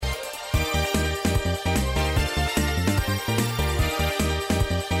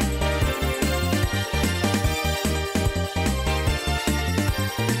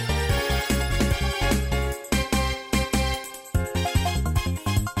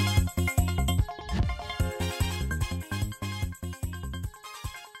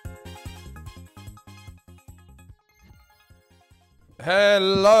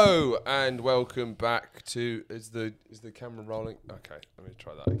Hello and welcome back to. Is the camera rolling? Okay, let me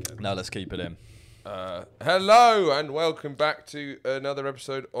try that again. No, let's keep it in. Hello and welcome back to another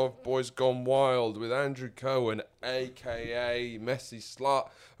episode of Boys Gone Wild with Andrew Cohen, aka Messi Slut,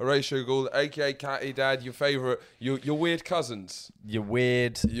 Horatio Gould, aka Catty Dad, your favourite, your weird cousins. Your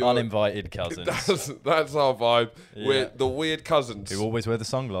weird, uninvited cousins. That's our vibe. Yeah. We're the weird cousins. Who always wear the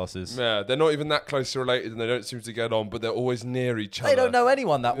sunglasses. Yeah, they're not even that closely related and they don't seem to get on, but they're always near each other. They don't know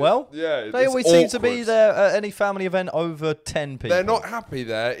anyone that well. Yeah, They always seem to be there at any family event over 10 people. They're not happy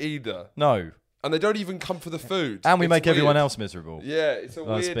there either. No. And they don't even come for the food. And we make weird. everyone else miserable. Yeah, it's a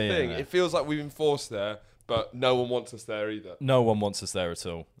weird thing. There. It feels like we've been forced there, but no one wants us there either. No one wants us there at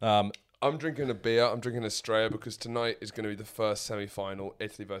all. I'm drinking a beer. I'm drinking Estrella because tonight is going to be the first semi-final,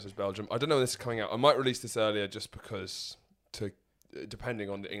 Italy versus Belgium. I don't know when this is coming out. I might release this earlier just because, depending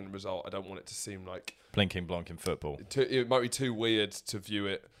on the England result, I don't want it to seem like... Blinking blonking football. It might be too weird to view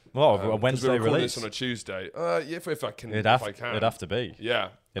it. Well, a Wednesday we're recording release. this on a Tuesday. If I can. It'd have to be. Yeah.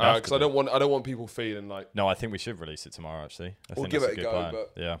 It'd have to Because I don't want people feeling like... No, I think we should release it tomorrow, actually. We'll give it a go, plan.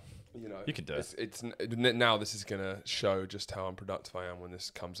 but... Yeah. You know, you can do it. It's now this is going to show just how unproductive I am when this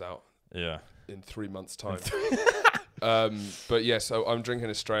comes out. Yeah. In 3 months' time. But yeah, so I'm drinking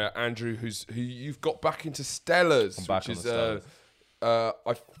Estrella. Andrew, who you've got back into Stella's, I'm back which on is the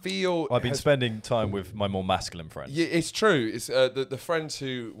I feel I've been spending time with my more masculine friends. Yeah, it's true. It's the friends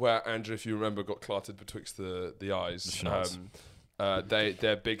where Andrew, if you remember, got clotted betwixt the eyes.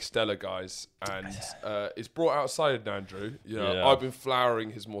 They're big Stella guys, and it's brought outside in Andrew. You know, Yeah. I've been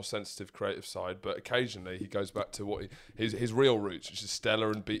flowering his more sensitive, creative side, but occasionally he goes back to what his real roots, which is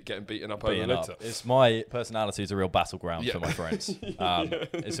Stella and getting beaten up over litter. It's my personality is a real battleground for my friends.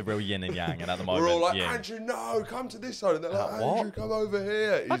 It's a real yin and yang, and at the moment, we're all like, yin. Andrew, no, come to this side, and they're like, what? Andrew, come over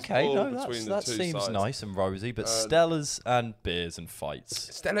here. He's Okay, torn no, between that the two seems sides. nice and rosy, but Stella's and beers and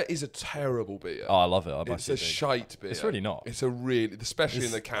fights. Stella is a terrible beer. Oh, I love it. It's a shite beer. It's really not. It's a really, especially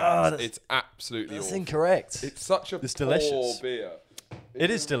in the cans, it's absolutely That's awful. incorrect. It's such a It's poor delicious. beer. It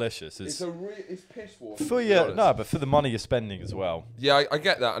is delicious. It's piss water. But for the money you're spending as well. Yeah, I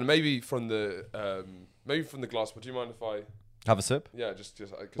get that, and maybe from the glass. But do you mind if I? Have a sip. Yeah, just.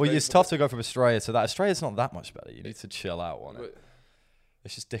 Well, it's tough to go from Estrella to that. Estrella's not that much better. You need to chill out on it.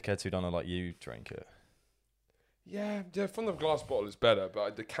 It's just dickheads who don't know like you drink it. Yeah, from the glass bottle it's better,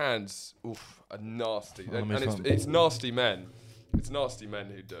 but the cans, are nasty, Well, and it's nasty men. It's nasty men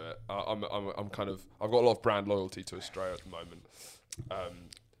who do it. I've got a lot of brand loyalty to Estrella at the moment.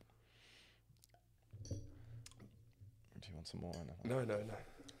 Do you want some more? No,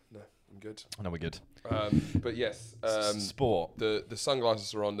 I'm good. I know we're good. But yes, sport. The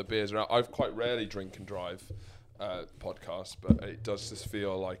sunglasses are on, the beers are out. I've quite rarely drink and drive podcast, but it does just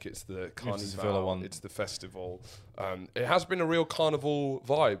feel like it's the carnival, it's the festival. It has been a real carnival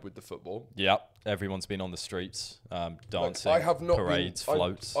vibe with the football. Yep, everyone's been on the streets, dancing, I have not parades,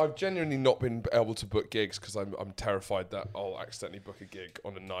 floats. I've genuinely not been able to book gigs because I'm terrified that I'll accidentally book a gig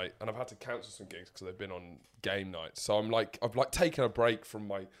on a night, and I've had to cancel some gigs because they've been on game nights. So I've taken a break from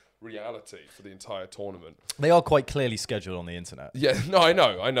my reality for the entire tournament. They are quite clearly scheduled on the internet. Yeah, no, I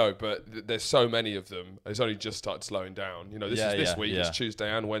know, but there's so many of them. It's only just started slowing down. You know, this week. It's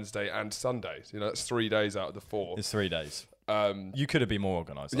Tuesday and Wednesday and Sunday. You know, that's 3 days out of the 4. It's 3 days. You could have been more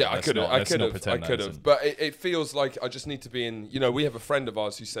organised. Yeah, I could have. But it feels like I just need to be in. You know, we have a friend of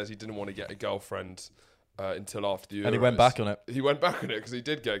ours who says he didn't want to get a girlfriend until after the Euros. And he went back on it. He went back on it because he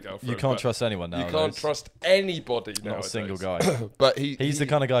did get a girlfriend. You can't trust anyone now. You can't trust anybody now. Not a single guy. But he's the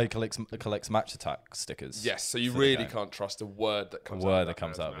kind of guy who collects Match Attack stickers. Yes, so you really can't trust a word that comes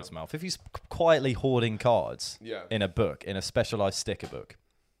out of his mouth. If he's quietly hoarding cards in a book, in a specialised sticker book.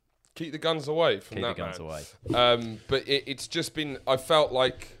 Keep the guns away from that man. Keep the guns away. But it's just been, I felt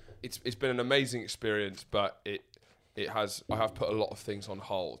like it's been an amazing experience, but I have put a lot of things on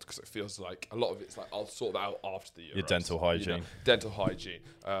hold because it feels like a lot of it's like I'll sort that out after the Euros. Your dental hygiene.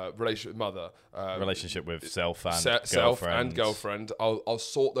 Relationship with mother. Relationship with self and girlfriend. I'll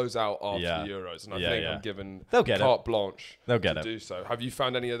sort those out after the Euros, and I think I'm given carte blanche to do so. Have you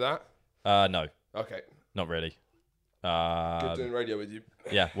found any of that? No. Okay. Not really. Good doing radio with you.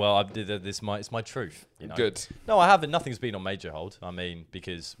 Yeah, well, it's my truth. You know? Good. No, I haven't. Nothing's been on major hold. I mean,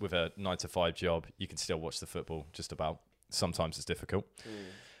 because with a 9-to-5 job, you can still watch the football just about. Sometimes it's difficult.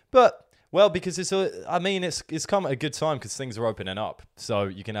 But, well, because it's come at a good time because things are opening up. So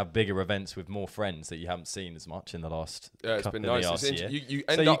you can have bigger events with more friends that you haven't seen as much in the last it's been nice. year. You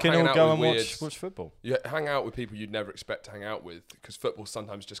so you can all go and watch football. You hang out with people you'd never expect to hang out with because football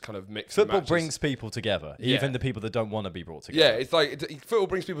sometimes just kind of mixes. Football brings people together, even the people that don't want to be brought together. Yeah, it's like football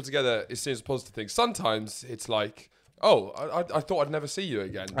brings people together as soon as a positive thing. Sometimes it's like Oh, I thought I'd never see you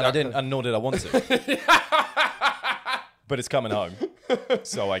again. And I didn't, and nor did I want to. But it's coming home.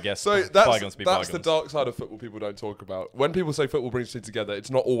 So I guess bygones be bygones. That's the dark side of football people don't talk about. When people say football brings you together, it's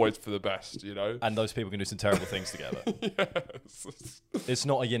not always for the best, you know? And those people can do some terrible things together. Yes. It's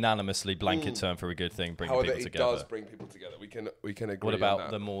not a unanimously blanket term for a good thing, bringing However, people together. it does bring people together. We can agree What about on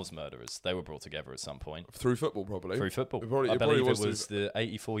that. the Moors murderers? They were brought together at some point. Through football, probably. Through football. It I believe it probably was the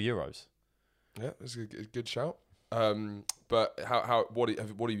 84 Euros. Yeah, it's a good shout. But what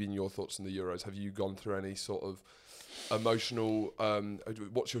have been your thoughts on the Euros? Have you gone through any sort of emotional?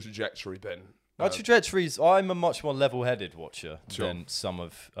 What's your trajectory been? My trajectories. I'm a much more level-headed watcher Sure. than some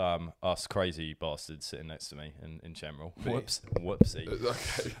of us crazy bastards sitting next to me in general. Me? Whoopsie.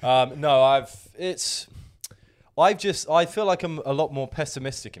 Okay. No, I feel like I'm a lot more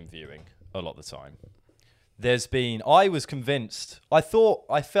pessimistic in viewing a lot of the time. I was convinced. I felt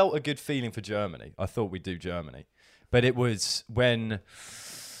a good feeling for Germany. I thought we'd do Germany, but it was when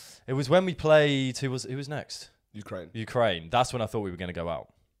we played. Who was next? Ukraine. That's when I thought we were going to go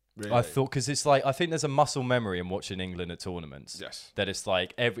out. Really? I thought, because it's like, I think there's a muscle memory in watching England at tournaments. Yes. That it's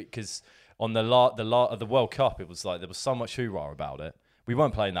like because on the World Cup, it was like there was so much hoorah about it. We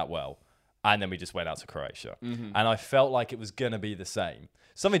weren't playing that well, and then we just went out to Croatia, and I felt like it was going to be the same.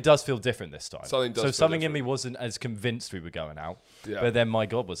 Something does feel different this time. Something in me wasn't as convinced we were going out. Yeah. But then, my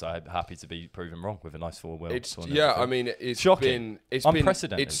God, was I happy to be proven wrong with a nice 4-0. Yeah, I mean, it's shocking. It's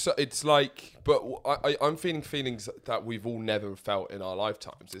unprecedented. It's like, but I'm feeling feelings that we've all never felt in our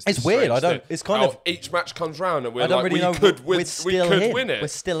lifetimes. It's weird. It's kind of each match comes round and we're like, really we could win it. We're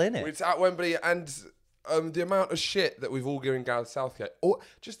still in it. It's at Wembley, and the amount of shit that we've all given Gareth Southgate, or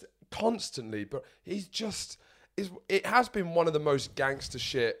just constantly, but he's just. It has been one of the most gangster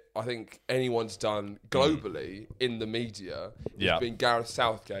shit I think anyone's done globally in the media. It's been Gareth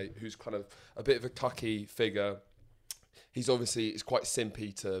Southgate, who's kind of a bit of a cucky figure. It's quite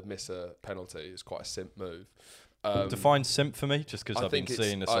simpy to miss a penalty. It's quite a simp move. Define simp for me, just because I've been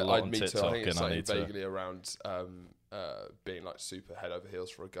seeing this a lot on TikTok, and I need to vaguely around being like super head over heels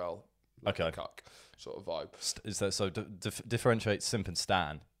for a girl. Like okay, a cuck sort of vibe. Is that so? Differentiate simp and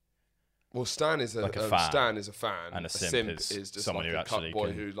stan. Well, Stan is a fan, and a simp is just someone like who a actually cuck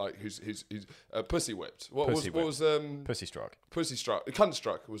boy who's pussy whipped. What was pussy struck? Pussy struck. Cunt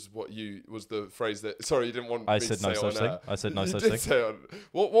struck was the phrase that. Sorry, you didn't want me to say no such thing. I said no such thing. Say on,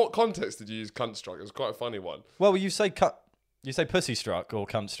 what context did you use cunt struck? It was quite a funny one. Well, you say pussy struck or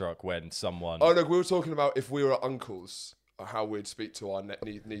cunt struck when someone. Oh no, we were talking about if we were uncles, how we'd speak to our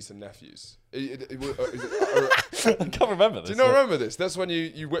niece and nephews. I can't remember this. Do you not remember this? That's when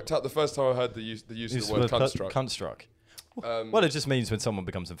you whipped out the first time I heard the use of the word cunt struck. Cunt struck. Well, it just means when someone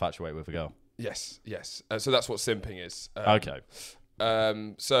becomes infatuated with a girl. Yes. So that's what simping is. Okay.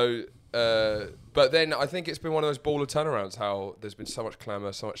 But then I think it's been one of those baller turnarounds, how there's been so much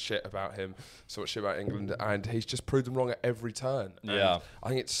clamour, so much shit about him, so much shit about England, and he's just proved them wrong at every turn. Yeah. And I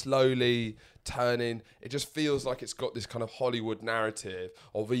think it's slowly turning. It just feels like it's got this kind of Hollywood narrative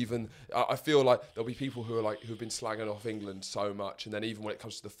of even, I feel like there'll be people who've been slagging off England so much, and then even when it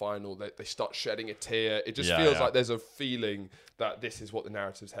comes to the final, they start shedding a tear. It just feels like there's a feeling that this is what the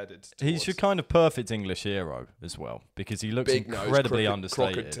narrative's headed towards. He's your kind of perfect English hero as well, because he looks incredibly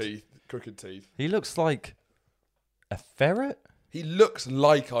understated. Crooked teeth. He looks like a ferret. He looks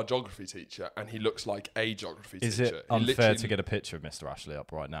like our geography teacher, and he looks like a geography teacher. Is it unfair to get a picture of Mr. Ashley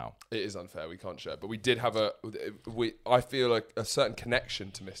up right now? It is unfair. We can't share. But we did have I feel like a certain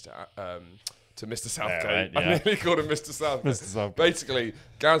connection to Mr. Southgate. Yeah, right, yeah. I nearly called him Mr. Southgate. Mr. Southgate. Basically,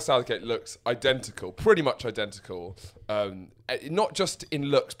 Gareth Southgate looks identical, pretty much identical, not just in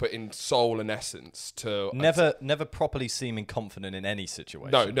looks, but in soul and essence. Never properly seeming confident in any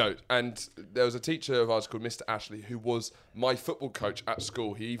situation. No. And there was a teacher of ours called Mr. Ashley, who was my football coach at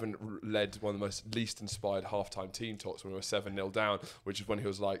school. He even led one of the most least inspired halftime team talks when we were 7-0 down, which is when he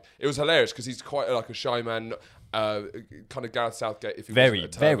was like, it was hilarious because he's quite like a shy man, kind of Gareth Southgate. If he very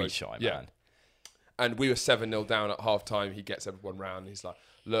shy man. And we were 7-0 down at half time. He gets everyone round. He's like,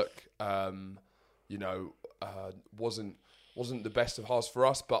 look, wasn't the best of halves for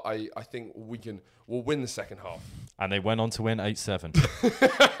us, but I think we'll win the second half. And they went on to win 8-7.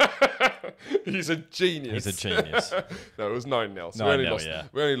 He's a genius. No, it was 9-0. So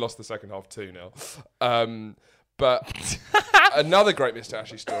we only lost the second half 2-0. But another great Mr.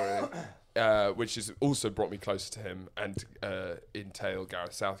 Ashley story, which has also brought me closer to him and entail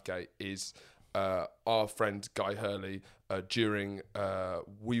Gareth Southgate, is our friend Guy Hurley. During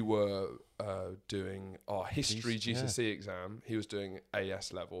we were doing our history GCSE exam, he was doing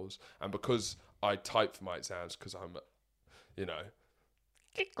AS levels, and because I type for my exams because I'm,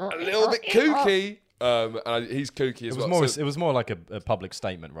 a little bit kooky. And he's kooky as well. It was more like a public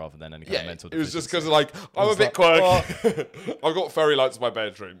statement rather than any kind of mental. It was just because like I'm a bit quirky. I've got fairy lights in my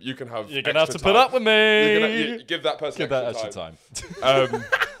bedroom. You can have. You're gonna have to put up with me. You give that person extra time.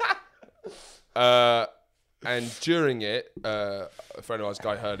 And during it, a friend of ours,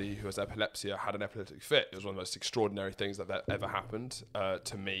 Guy Hurley, who has epilepsy, had an epileptic fit. It was one of the most extraordinary things that ever happened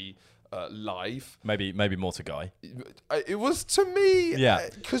to me. Live, maybe more to Guy. It was to me,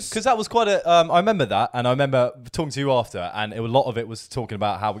 because that was quite a. I remember that, and I remember talking to you after, and a lot of it was talking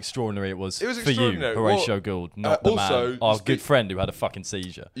about how extraordinary it was for you, Horatio Gould, not the man, our good friend who had a fucking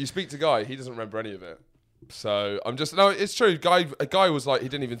seizure. You speak to Guy, he doesn't remember any of it. So I'm just it's true. A guy was like, he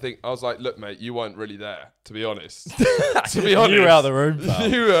didn't even think. I was like, look, mate, you weren't really there, to be honest. To be honest, you were out of the room, pal.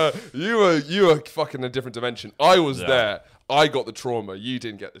 You were fucking a different dimension. I was there. I got the trauma. You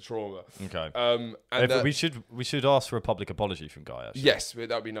didn't get the trauma. Okay. And we should ask for a public apology from Guy. Actually. Yes, that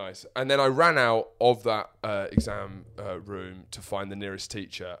would be nice. And then I ran out of that exam room to find the nearest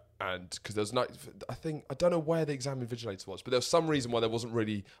teacher, and because there was I don't know where the exam invigilator was, but there was some reason why there wasn't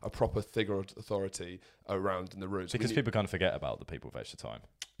really a proper figure of authority around in the room. So because people kind of forget about the people with extra time.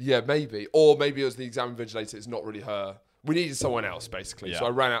 Yeah, maybe, or maybe it was the exam invigilator. It's not really her. We needed someone else, basically. Yeah. So I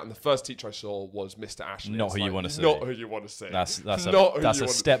ran out, and the first teacher I saw was Mr. Ashley. Not who you want to see. Not who you want to see. That's a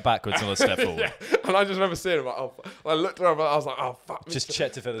step backwards, not a step forward. Yeah. And I just remember seeing him. I looked around, I was like, oh, fuck. Just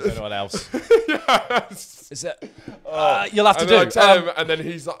checked if there's anyone else. Yes. Is that? You'll have to do. I tell him, and then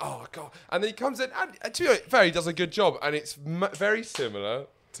he's like, oh, God. And then he comes in, and to be fair, he does a good job. And it's very similar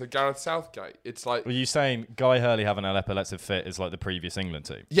to Gareth Southgate. It's like... Were you saying Guy Hurley having an epileptic fit is like the previous England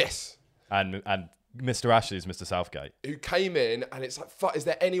team? Yes. And Mr. Ashley is Mr. Southgate, who came in, and it's like, fuck, is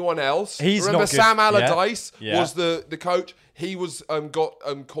there anyone else? He's Remember not good. Sam Allardyce was the coach. He was got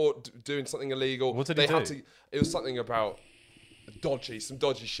caught doing something illegal. What did he do? It was something about some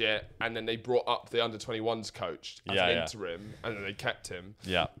dodgy shit, and then they brought up the under-21s coach as an interim, and then they kept him.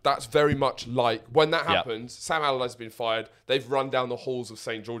 Yeah, that's very much like when that happens. Sam Allardyce has been fired. They've run down the halls of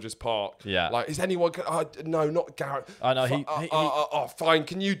St George's Park. Yeah, like, is anyone? No, not Gareth. I know. Fine.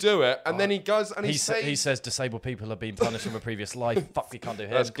 Can you do it? And then he goes and he says disabled people have been punished from a previous life. Fuck, we can't do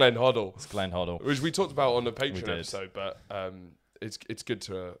him. That's Glenn Hoddle. It's Glenn Hoddle, which we talked about on the Patreon episode, but it's good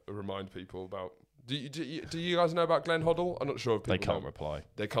to remind people about. Do you guys know about Glenn Hoddle? I'm not sure if people they can't reply.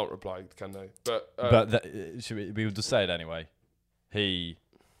 They can't reply, can they? We would just say it anyway. He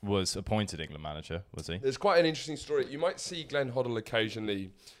was appointed England manager, was he? There's quite an interesting story. You might see Glenn Hoddle occasionally.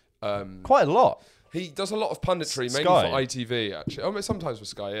 Quite a lot. He does a lot of punditry, mainly for ITV, actually. Sometimes for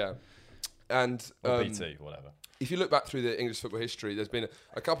Sky, yeah. And or BT, whatever. If you look back through the English football history, there's been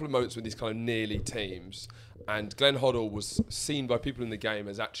a couple of moments with these kind of nearly teams, and Glenn Hoddle was seen by people in the game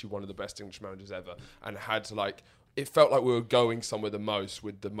as actually one of the best English managers ever, and had it felt like we were going somewhere the most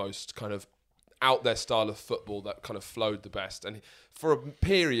with the most kind of out there style of football that kind of flowed the best. And for a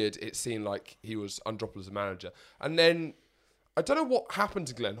period, it seemed like he was undroppable as a manager. And then I don't know what happened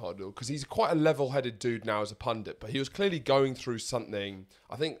to Glenn Hoddle, because he's quite a level-headed dude now as a pundit, but he was clearly going through something,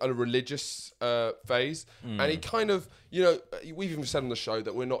 I think, a religious phase. And he kind of, we've even said on the show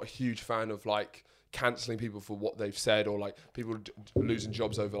that we're not a huge fan of cancelling people for what they've said, or people losing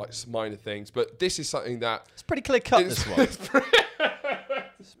jobs over minor things. But this is something that... It's pretty clear cut, this one.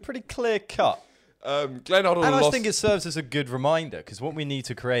 It's pretty clear cut. Glenn Hoddle and I think it serves as a good reminder, because what we need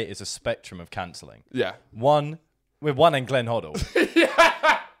to create is a spectrum of cancelling. Yeah. With one end Glenn Hoddle,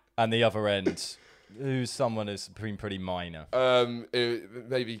 and the other end, who's someone who's been pretty minor.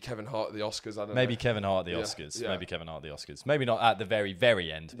 Maybe Kevin Hart at the Oscars. I don't know. Maybe Kevin Hart at the Oscars. Yeah. Maybe Kevin Hart at the Oscars. Maybe not at the very,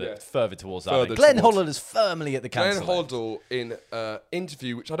 very end, but further towards that. Glenn Hoddle is firmly at the cancel. Glenn Hoddle in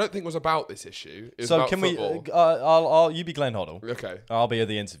interview, which I don't think was about this issue. So can football. You be Glenn Hoddle. Okay. I'll be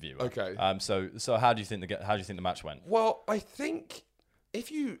the interviewer. Okay. So how do you think the match went? Well, I think if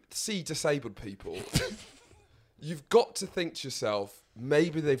you see disabled people. You've got to think to yourself,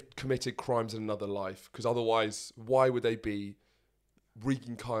 maybe they've committed crimes in another life, because otherwise, why would they be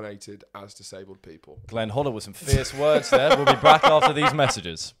reincarnated as disabled people? Glenn Hoddle with some fierce words there. We'll be back after these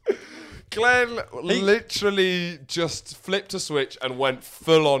messages. Glenn literally just flipped a switch and went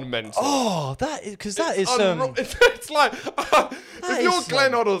full on mental. Oh, it's like if you're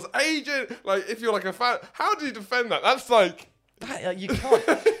Glenn Hoddle's agent, if you're a fan, how do you defend that? That's you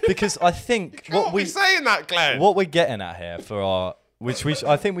can't, because I think what we're saying that, Glenn. What we're getting at here for our,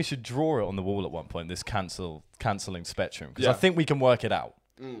 I think we should draw it on the wall at one point. This cancelling spectrum, because I think we can work it out.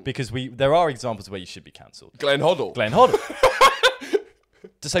 Because there are examples where you should be cancelled. Glenn Hoddle.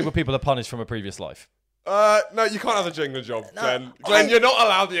 Disabled people are punished from a previous life. No, you can't have the England job, Glenn. Glenn, you're not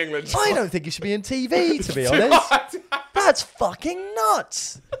allowed the England job. I don't think you should be in TV, to be honest. That's fucking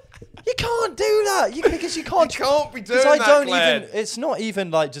nuts. You can't do that. Because you can't. You can't be doing that, Glenn. It's not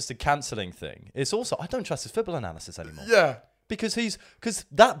even like just a cancelling thing. It's also, I don't trust his football analysis anymore. Yeah. Because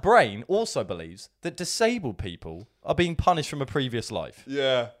that brain also believes that disabled people are being punished from a previous life.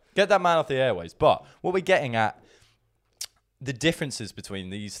 Yeah. Get that man off the airways. But what we're getting at, the differences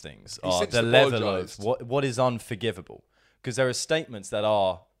between these things are the level of what is unforgivable. Because there are statements that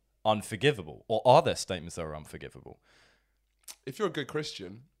are unforgivable. Or are there statements that are unforgivable? If you're a good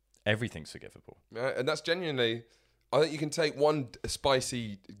Christian, everything's forgivable. And that's genuinely, I think you can take one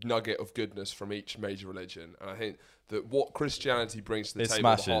spicy nugget of goodness from each major religion. And I think that what Christianity brings to the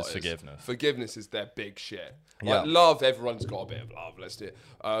table smashes forgiveness. Forgiveness is their big shit. Yeah. Like love, everyone's got a bit of love. Let's do it.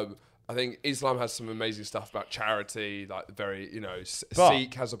 I think Islam has some amazing stuff about charity, like very,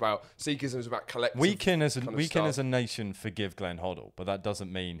 Sikhism is about collective. We can as a nation forgive Glenn Hoddle, but that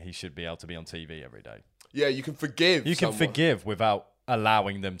doesn't mean he should be able to be on TV every day. Yeah, you can forgive. You can forgive without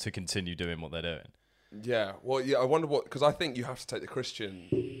allowing them to continue doing what they're doing. Yeah, well, yeah. I wonder because I think you have to take the Christian.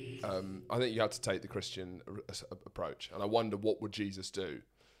 Approach, and I wonder what would Jesus do.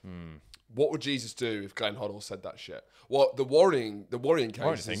 What would Jesus do if Glenn Hoddle said that shit? Well, the worrying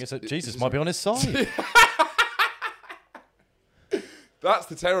case thing is that Jesus might be on his side. That's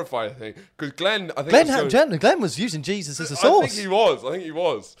the terrifying thing. Because Glenn was using Jesus as a source. I think he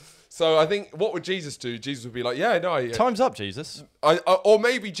was. So I think, what would Jesus do? Jesus would be like, time's up, Jesus. Or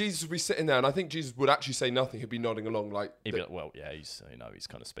maybe Jesus would be sitting there, and I think Jesus would actually say nothing. He'd be nodding along like... He'd be like, well, yeah, he's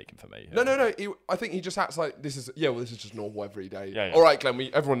kind of speaking for me. No. I think he just acts like, this is just normal every day. Yeah. All right, Glenn,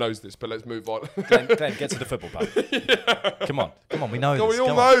 everyone knows this, but let's move on. Glenn, get to the football pal. Yeah. Come on, we know this. We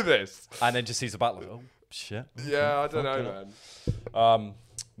all know this. And then just sees the battle like, oh, shit. Yeah, I don't know, man.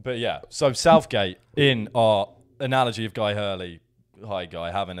 But yeah, so Southgate, in our analogy of Guy Hurley, hi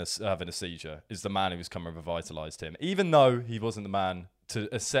Guy, having a seizure, is the man who's come and revitalised him. Even though he wasn't the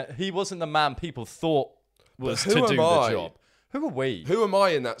man people thought was to do the job. Who are we? Who am I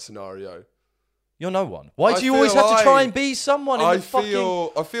in that scenario? You're no one. Why do you always have to try and be someone in the fucking...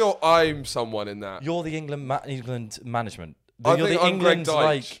 I feel I'm someone in that. You're the England management. I'm Greg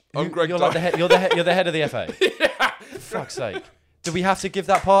Dyche. You're the head of the FA. Yeah. For fuck's sake. Do we have to give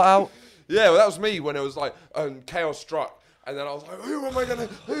that part out? Yeah, well, that was me when it was like chaos struck. And then I was like,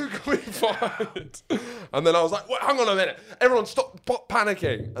 who can we find? And then I was like, hang on a minute. Everyone stop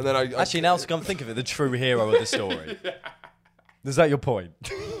panicking. And then Actually, now to come think of it, the true hero of the story. Yeah. Is that your point?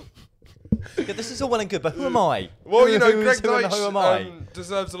 Yeah, this is all well and good, but who am I? Well, Greg Dyche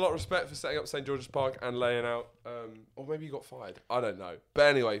deserves a lot of respect for setting up St. George's Park and laying out... or maybe he got fired. I don't know. But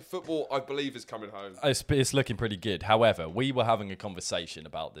anyway, football, I believe, is coming home. It's looking pretty good. However, we were having a conversation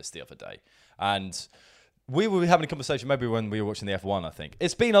about this the other day. And... we were having a conversation maybe when we were watching the F1, I think.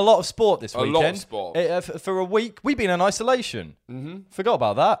 It's been a lot of sport this weekend. A lot of sport. For a week, we've been in isolation. Mm-hmm. Forgot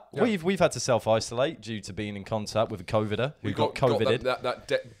about that. Yeah. We've had to self-isolate due to being in contact with a COVIDer who got COVIDed.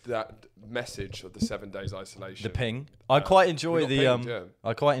 That message of the 7 days isolation. The ping. I quite enjoy the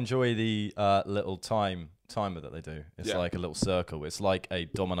little timer that they do. It's like a little circle. It's like a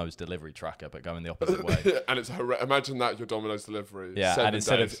Domino's delivery tracker, but going the opposite way. And it's imagine that your Domino's delivery. Yeah, and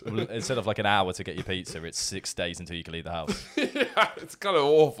instead of like an hour to get your pizza, it's 6 days until you can leave the house. Yeah, it's kind of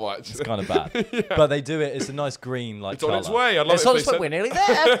awful actually. It's kind of bad. Yeah. But they do it. It's a nice green like. It's on its way. It's on its way. We're nearly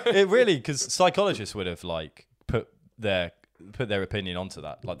there. It really, because psychologists would have like put their opinion onto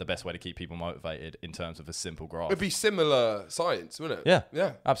that, like the best way to keep people motivated in terms of a simple graph. It'd be similar science, wouldn't it?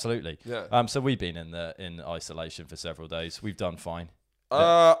 Yeah, absolutely. Yeah. So we've been in isolation for several days. We've done fine.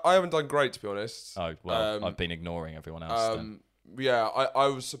 I haven't done great, to be honest. Oh well, I've been ignoring everyone else. Yeah, I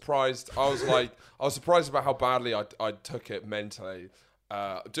was surprised. I was surprised about how badly I took it mentally.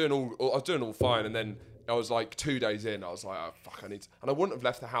 I was doing all fine, and then I was like 2 days in. I was like, oh, fuck, I need to... And I wouldn't have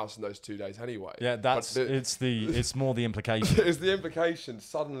left the house in those 2 days anyway. Yeah, it's more the implication. It's the implication.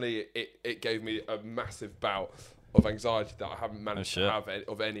 Suddenly, it gave me a massive bout of anxiety that I haven't managed to have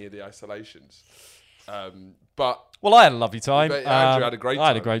of any of the isolations. Well, I had a lovely time. Andrew had a great time. I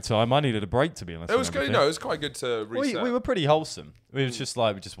had a great time. I needed a break, to be honest. It was good. No, it was quite good to reset. We were pretty wholesome. We was just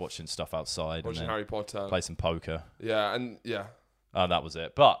like, we're just watching stuff outside. Watching Harry Potter. Play some poker. Yeah, and yeah. That was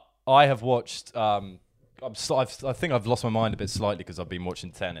it. But I have watched... I think I've lost my mind a bit slightly because I've been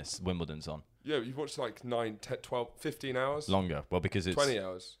watching tennis. Wimbledon's on. Yeah, you've watched like 9, 10, 12, 15 hours? Longer. Well, because it's... 20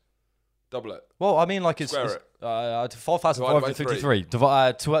 hours. Double it. Well, I mean, like it's... Square it. 4,553.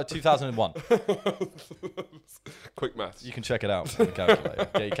 2001. Quick maths. You can check it out on the calculator.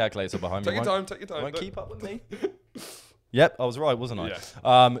 Get your calculator behind me. Take your time. Won't keep up with me. Yep, I was right, wasn't I? Yeah.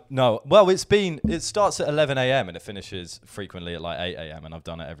 No. Well, it starts at 11 a.m. and it finishes frequently at like 8 a.m. and I've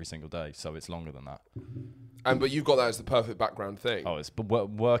done it every single day, so it's longer than that. But you've got that as the perfect background thing. Oh, but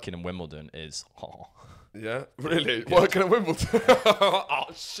working in Wimbledon is. Yeah, really? Yeah. Working at Wimbledon? Oh,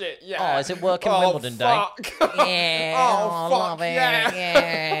 shit, yeah. Oh, is it working Wimbledon day? Yeah. Oh, fuck, love it.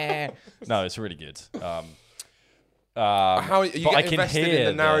 yeah. No, it's really good. How you but I get can invested hear in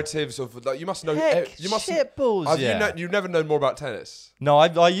the narratives of like you must know. Heck, You must. shitballs, yeah. You've never known more about tennis. No,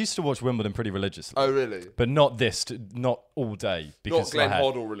 I used to watch Wimbledon pretty religiously. Oh, really? But not not all day. Because Not Glenn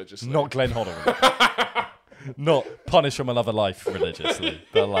Hoddle religiously. Not Glenn Hoddle. Not punish from another life religiously.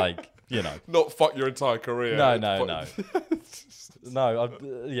 But like, you know. Not fuck your entire career. No. No, not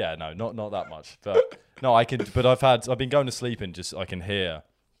that much. But no, I can. But I've been going to sleep and just I can hear.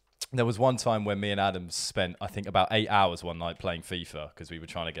 There was one time when me and Adam spent, I think, about 8 hours one night playing FIFA because we were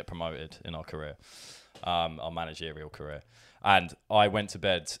trying to get promoted in our career, our managerial career. And I went to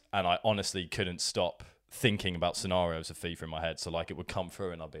bed and I honestly couldn't stop thinking about scenarios of FIFA in my head. So like it would come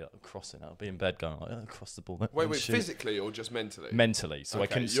through and I'd be like crossing it. I'd be in bed going like, cross the ball. Wait, physically or just mentally? Mentally. So okay, I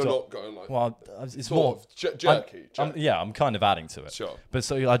couldn't you're stop. Not going like. Well, it's sort more of jerky. I'm kind of adding to it. Sure. But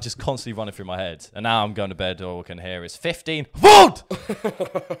so I just constantly run it through my head. And now I'm going to bed, all I can hear is 15. Vote!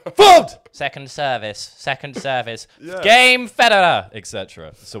 Vote! Second service. Yeah. Game Federer,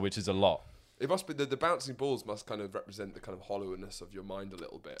 etc. So which is a lot. It must be the bouncing balls must kind of represent the kind of hollowness of your mind a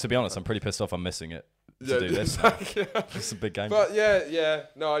little bit. To be honest, I'm pretty pissed off I'm missing it to do this. It's a big game. But yeah.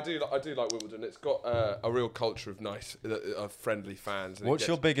 No, I do like Wimbledon. It's got a real culture of nice, friendly fans. What's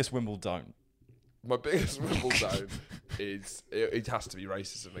your biggest Wimbledon? My biggest Wimbledon is it has to be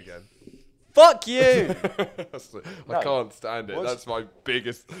racism again. Fuck you! I can't stand it. That's my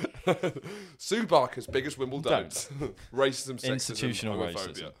biggest. Sue Barker's biggest Wimbledon. Racism, sexism, institutional homophobia.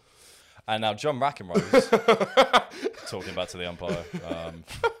 racism. And now John McEnroe's talking back to the umpire.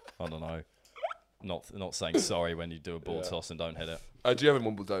 I don't know. Not saying sorry when you do a ball toss and don't hit it. Do you have a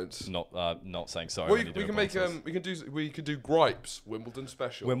Wimbledon's? Not saying sorry. Well, when you do we a can ball make toss. we can do gripes Wimbledon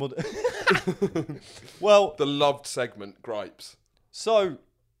special. Wimbledon. Well, the loved segment gripes. So,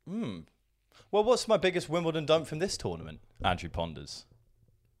 well, what's my biggest Wimbledon don't from this tournament? Andrew Ponders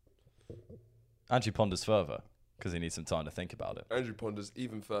further because he needs some time to think about it. Andrew Ponders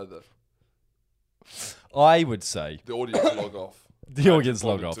even further. I would say the audience log off. The audience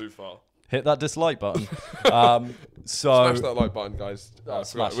log off. Too far. Hit that dislike button. Smash that like button, guys.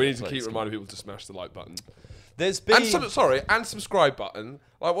 We need to keep reminding people to smash the like button. There's been and subscribe button.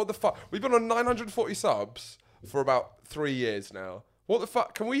 Like what the fuck? We've been on 940 subs for about 3 years now. What the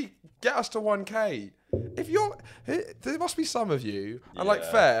fuck? Can we get us to 1K? There must be some of you, and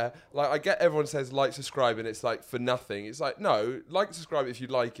fair. Like I get everyone says like, subscribe, and it's like for nothing. It's like no, like, subscribe if you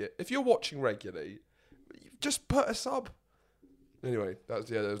like it. If you're watching regularly, just put a sub. Anyway,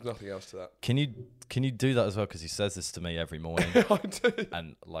 there's nothing else to that. Can you do that as well? Because he says this to me every morning. I do.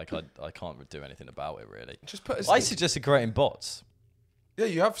 And like I can't do anything about it really. Just put. I suggested creating bots. Yeah,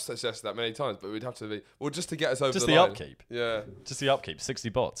 you have suggested that many times, but we'd have to be just to get us over just the line. Upkeep. Yeah, just the upkeep. 60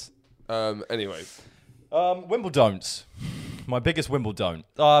 bots. Anyway, Wimbledon's. My biggest Wimbledon.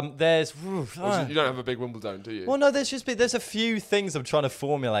 There's. You don't have a big Wimbledon, do you? Well, no. There's a few things I'm trying to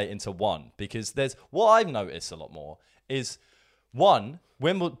formulate into one because there's what I've noticed a lot more is one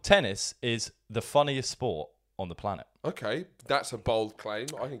Wimbledon tennis is the funniest sport on the planet. Okay, that's a bold claim.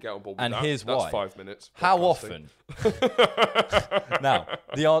 I can get on board with and that. Here's that's why. 5 minutes. How often? Now,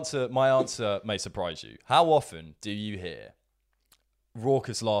 my answer may surprise you. How often do you hear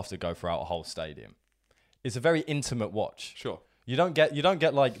raucous laughter go throughout a whole stadium? It's a very intimate watch. Sure. You don't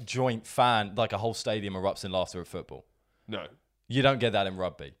get like joint fan, like a whole stadium erupts in laughter at football. No. You don't get that in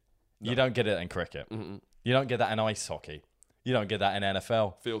rugby. No. You don't get it in cricket. Mm-mm. You don't get that in ice hockey. You don't get that in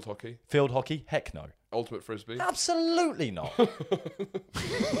NFL. Field hockey. Field hockey? Heck no. Ultimate frisbee? Absolutely not.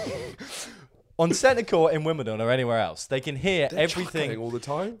 On centre court in Wimbledon or anywhere else, they can hear everything all the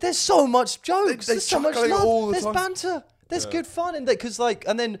time. There's so much jokes. There's so much love. All the There's time. banter. There's good fun in there because, like,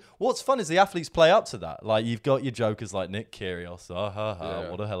 and then what's fun is the athletes play up to that. Like, you've got your jokers like Nick Kyrgios.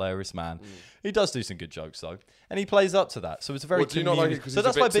 What a hilarious man. He does do some good jokes though, and he plays up to that. So it's a very. Do you not like it because so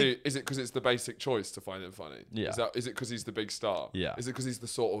that's my big. Is it because it's the basic choice to find him funny? Yeah. Is it because he's the big star? Yeah. Is it because he's the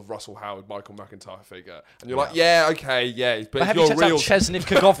sort of Russell Howard, Michael McIntyre figure? And you're like, yeah, okay, yeah, but have you're you checked out Chesney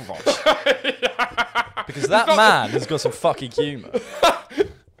Kagovorov? Because that man has got some fucking humour.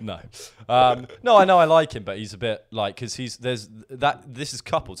 No, no, I know I like him, but he's a bit like because this is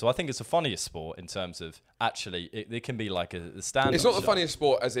coupled, so I think it's the funniest sport in terms of actually it can be like a stand-up. It's not the show. funniest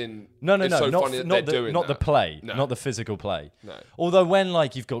sport, as in no, it's so funny that they're doing not that. the play, No. not the physical play. No. Although when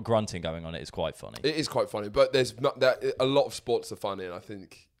like you've got grunting going on, it's quite funny. It is quite funny, but there's not that a lot of sports are funny, and I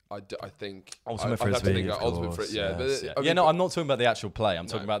think I think Ultimate I'd have to Frisbee, think about Ultimate course, Frisbee. Yeah, yes, but, yeah. No, I'm not talking about the actual play. I'm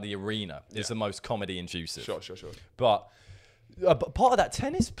talking about the arena. It's the most comedy inducive. Sure. But part of that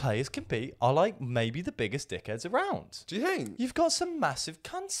tennis players can be are like maybe the biggest dickheads around. Do you think? You've got some massive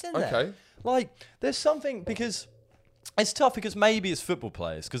cunts in there. Okay. Like there's something because. It's tough because maybe it's football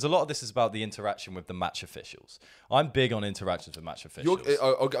players because a lot of this is about the interaction with the match officials. I'm big on interactions with match officials.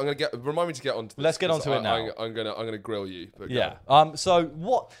 I'm gonna remind me to get onto this. Let's get onto it now. I'm gonna grill you. But yeah. So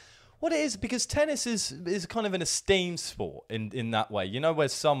what it is because tennis is kind of an esteemed sport in that way. You know where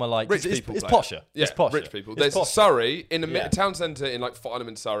some are like rich people. It's posher. Yeah, it's posher. Rich people. It's There's posher. Surrey in the town centre in like Farnham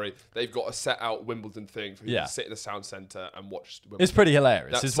and Surrey. They've got a set out Wimbledon thing for you to sit in the sound centre and watch Wimbledon. It's pretty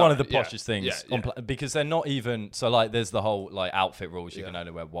hilarious. That's it's one of the Surrey, poshest things because they're not even so like. There's the whole like outfit rules. You can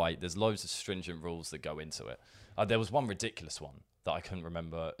only wear white. There's loads of stringent rules that go into it. There was one ridiculous one that I couldn't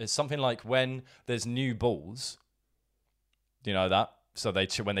remember. It's something like when there's new balls. Do you know that? So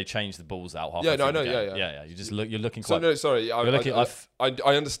when they change the balls out halfway through the game. Yeah. You just you're looking quite. So no, sorry.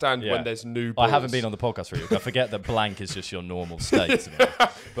 I understand when there's new balls. I haven't been on the podcast for you. I forget that blank is just your normal state.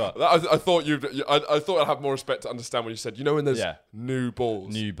 But I thought I thought I'd have more respect to understand when you said, when there's new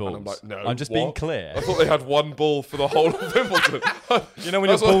balls. New balls. And I'm like, no. I'm just being clear. I thought they had one ball for the whole of Wimbledon. When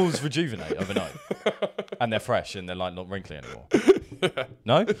your balls rejuvenate overnight and they're fresh and they're like not wrinkly anymore.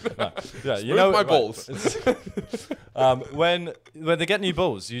 No? Yeah, my balls. When they get new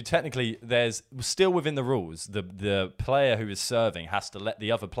balls, there's still within the rules. The player who is serving has to let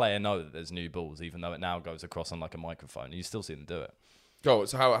the other player know that there's new balls, even though it now goes across on like a microphone. And you still see them do it. Oh,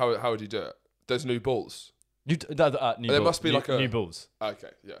 so how would you do it? There's new balls. Must be new balls. Okay,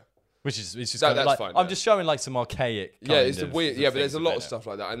 yeah. Which is it's just that's like fine, I'm just showing like some archaic. It's the weird. Yeah, but there's a lot of stuff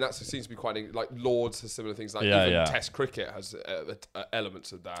like that, and that seems to be quite like Lords has similar things. Like even Test cricket has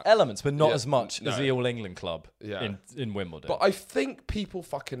elements of that. Elements, but not as much as the All England club in Wimbledon. But I think people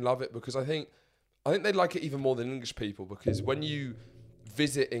fucking love it because I think they like it even more than English people because when you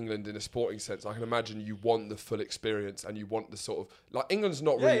visit England in a sporting sense, I can imagine you want the full experience and you want the sort of like England's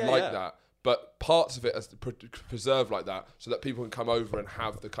not really that. But parts of it are preserved like that so that people can come over and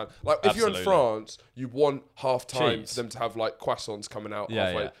have the kind of... Like, if you're in France, you want half-time for them to have, like, croissants coming out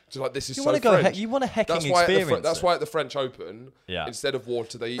halfway. Yeah. So, like, this is so French. You want a hecking experience. That's why at the French Open, instead of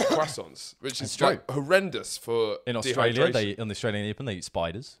water, they eat croissants, which is, like, horrendous for in Australia, on the Australian Open, they eat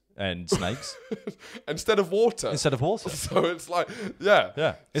spiders and snakes. Instead of water. So it's like,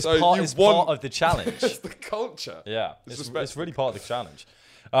 Yeah. It's part of the challenge. It's the culture. Yeah. It's really part of the challenge.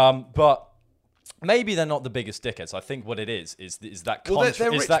 But... maybe they're not the biggest dickheads. I think what it is that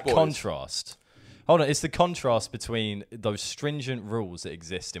contrast. Hold on, it's the contrast between those stringent rules that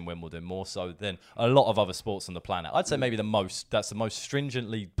exist in Wimbledon more so than a lot of other sports on the planet. I'd say maybe that's the most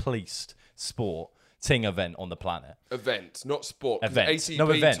stringently policed sporting event on the planet. Event, not sport. Event.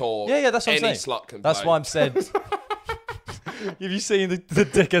 ATP tour. Yeah, that's what I'm saying. Slut can that's play. why I'm saying. Have you seen the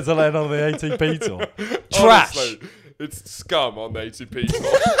dickheads are laying on the ATP tour? Trash. Honestly, it's scum on the ATP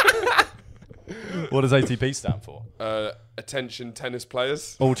tour. What does ATP stand for? Attention tennis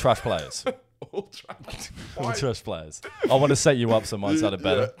players. All trash players. All trash. All trash players. I want to set you up so mine sounded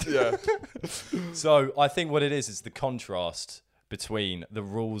better. Yeah. So I think what it is the contrast between the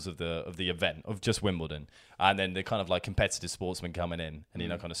rules of the event of just Wimbledon and then the kind of like competitive sportsmen coming in and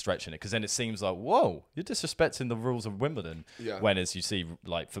kind of stretching it because then it seems like whoa, you're disrespecting the rules of Wimbledon when as you see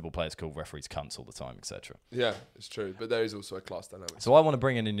like football players call referees cunts all the time, etc. Yeah, it's true, but there is also a class dynamic. So I want to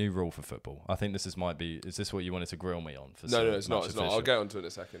bring in a new rule for football. I think is this what you wanted to grill me on? No, it's not. I'll get onto it in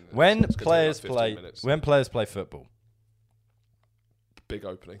a second. When players play football, big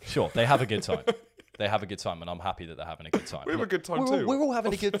opening. Sure, they have a good time. They have a good time, and I'm happy that they're having a good time. We have a good time too. We're all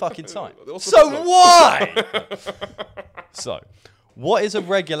having a good fucking time. So why? So, what is a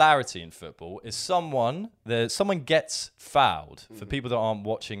regularity in football? Is someone gets fouled. For people that aren't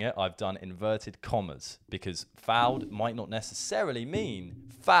watching it, I've done inverted commas because fouled might not necessarily mean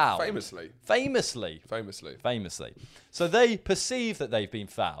foul. Famously. So they perceive that they've been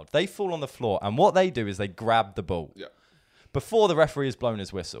fouled. They fall on the floor, and what they do is they grab the ball before the referee has blown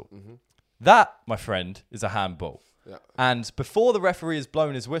his whistle. Mm-hmm. That, my friend, is a handball. Yeah. And before the referee has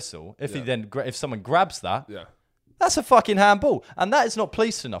blown his whistle, if someone grabs that, that's a fucking handball. And that is not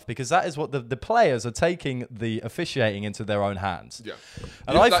policed enough because that is what the players are taking the officiating into their own hands. Yeah.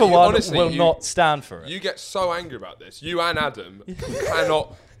 And I, for one, will not stand for it. You get so angry about this. You and Adam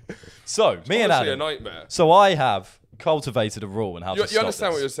cannot... So, me and Adam... a nightmare. So I have cultivated a rule and how to stop You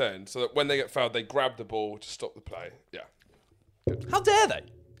understand this. what you're saying? So that when they get fouled, they grab the ball to stop the play. Yeah. Good. How dare they?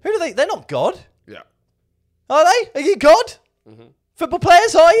 Who do they're not God. Yeah. Are they? Are you God? Mm-hmm. Football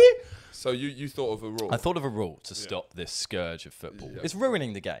players, are you? So you thought of a rule. I thought of a rule to stop this scourge of football. Yeah. It's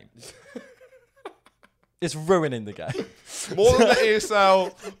ruining the game. It's ruining the game. More than the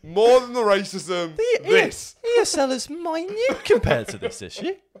ESL, more than the racism. This ESL is minute compared to this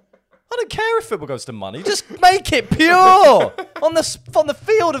issue. I don't care if football goes to money. Just make it pure on the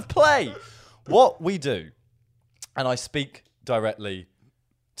field of play. What we do, and I speak directly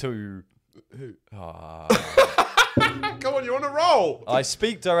to who? Come on, you're on a roll. I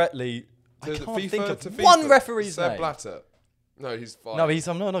speak directly. I To can't FIFA, think of to FIFA. one referee's Sepp name. Blatter. No, he's fine. No,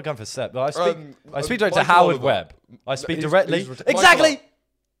 I'm not going for Sepp. But I speak directly to Michael Howard Oliver. Webb. I speak he's directly. Exactly.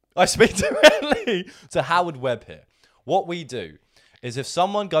 I speak directly to Howard Webb here. What we do is if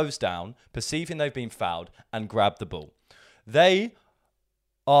someone goes down, perceiving they've been fouled, and grab the ball, they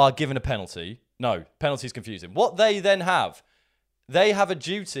are given a penalty. No, penalty's confusing. What they then have, they have a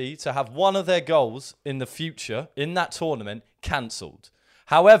duty to have one of their goals in the future, in that tournament, cancelled.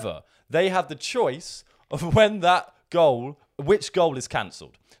 However, they have the choice of when that goal, which goal is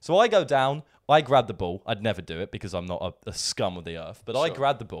cancelled. So I go down, I grab the ball. I'd never do it because I'm not a scum of the earth. But I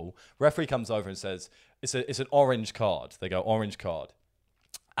grab the ball. Referee comes over and says, it's an orange card. They go, orange card.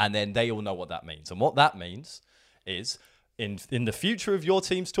 And then they all know what that means. And what that means is, in the future of your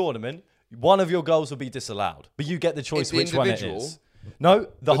team's tournament, one of your goals will be disallowed. But you get the choice which one it is. No,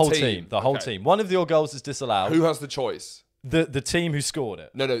 the whole team. The whole team. One of your goals is disallowed. Who has the choice? The team who scored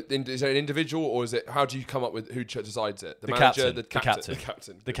it. No. Is it an individual or is it? How do you come up with who decides it? The manager, the captain.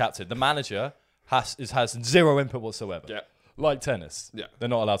 The captain. The manager has zero input whatsoever. Yeah. Like tennis. Yeah. They're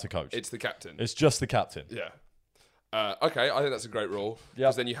not allowed to coach. It's the captain. It's just the captain. Yeah. Okay, I think that's a great rule.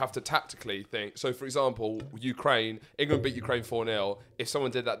 Because then you have to tactically think. So, for example, England beat Ukraine 4-0. If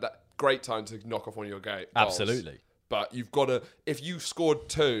someone did that great time to knock off one of your goals. Absolutely. But you've got to, if you scored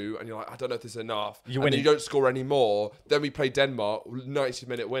 2 and you're like, I don't know if this is enough, you don't score any more, then we play Denmark,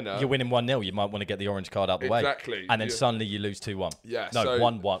 90-minute winner. You're winning 1-0. You might want to get the orange card out the way. Exactly. And then suddenly you lose 2-1. Yeah. No, so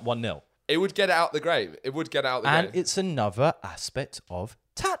 1-0. It would get out the game. And it's another aspect of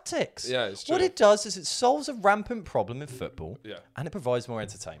tactics. Yeah, it's true. What it does is it solves a rampant problem in football. Yeah. And it provides more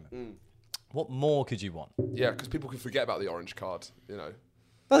entertainment. What more could you want? Yeah, because people can forget about the orange card,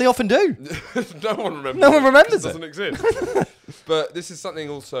 Well, they often do. No one remembers. No one remembers it. Doesn't exist. But this is something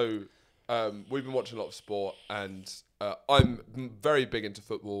also. We've been watching a lot of sport, and I'm very big into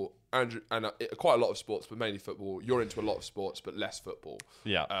football. Andrew, and quite a lot of sports, but mainly football. You're into a lot of sports, but less football.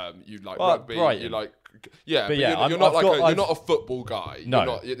 Yeah. You like rugby. Brighton. You like. Yeah, but you're not a football guy.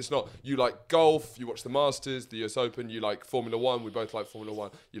 No. It's not. You like golf. You watch the Masters, the US Open. You like Formula One. We both like Formula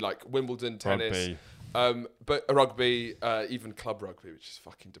One. You like Wimbledon, tennis. Rugby. But rugby, even club rugby, which is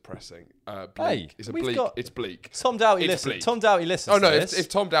fucking depressing. Bleak. It's bleak. Tom Doughty listens. Tom Doughty listens. Oh no! to this. If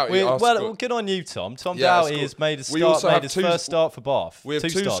Tom Doughty, well, good on you, Tom. Tom Yeah, Doughty cool. has made his have first start for Bath. We have 2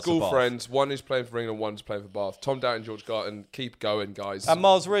 starts for school Bath. friends. One is playing for England, one's playing for Bath. Tom Doughty and George Garton. Keep going, guys. And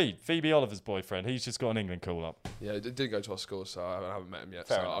Miles Reed, Phoebe Oliver's boyfriend. He's just got an England call up. Yeah, he didn't go to our school, so I haven't met him yet.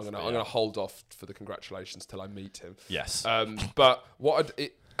 Fair so enough, I'm gonna hold off for the congratulations till I meet him. Yes. But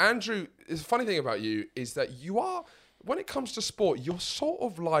Andrew, the funny thing about you is that you are, when it comes to sport, you're sort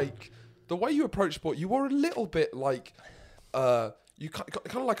of like, the way you approach sport, you are a little bit like, you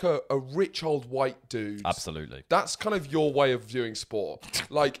kind of like a rich old white dude. Absolutely. That's kind of your way of viewing sport.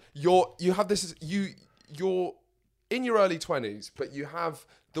 Like you're in your early 20s, but you have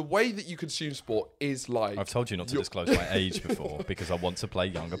the way that you consume sport is like. I've told you not to disclose my age before because I want to play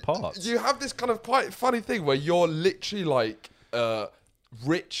younger parts. You have this kind of quite funny thing where you're literally like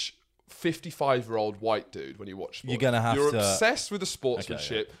rich 55-year-old white dude when you watch sport. You're gonna have You're to. obsessed with the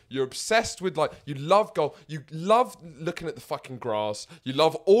sportsmanship. Okay, You're obsessed with you love golf. You love looking at the fucking grass. You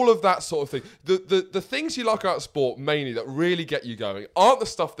love all of that sort of thing. The things you like about sport mainly that really get you going aren't the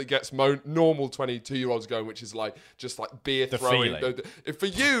stuff that gets normal 22-year-olds going, which is just like beer throwing. For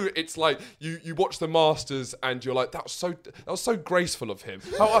you, it's like you watch the Masters and you're like, that was so graceful of him.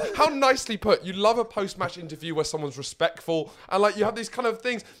 How nicely put. You love a post-match interview where someone's respectful and you have these kind of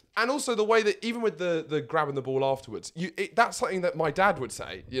things. And also the way that even with the grabbing the ball afterwards, that's something that my dad would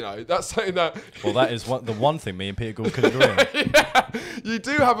say. That's something that. Well, that is the one thing me and Peter Gould could agree on. Yeah, you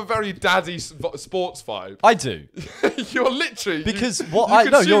do have a very daddy sports vibe. I do. You're literally because you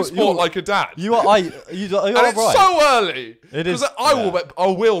consume sport like a dad. You are and it's right. So early. It is. I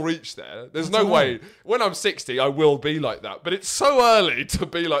will reach there. There's no way. When I'm 60, I will be like that. But it's so early to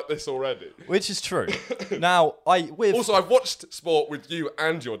be like this already. Which is true. Now also I've watched sport with you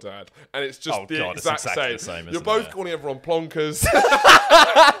and your dad, and it's just exactly the same. You're both calling everyone plonkers.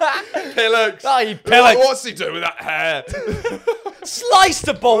 Pillocks. Hey, Pillock. What's he doing with that hair? Slice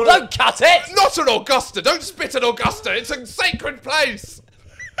the ball, don't cut it. Not an Augusta. Don't spit at Augusta. It's a sacred place.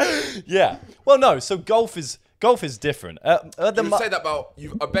 Yeah. Well, no. So golf is different. You would say that about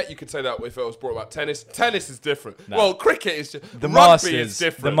you. I bet you could say that if it was brought about tennis. Tennis is different. No. Well, cricket is just rugby is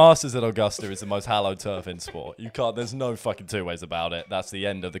different. The Masters at Augusta is the most hallowed turf in sport. You can't. There's no fucking two ways about it. That's the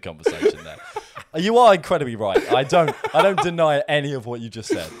end of the conversation there. You are incredibly right. I don't deny any of what you just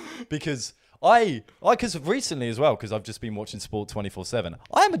said because because recently as well, because I've just been watching sport 24/7.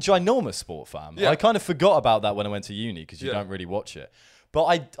 I am a ginormous sport fan. Yeah. I kind of forgot about that when I went to uni because you don't really watch it.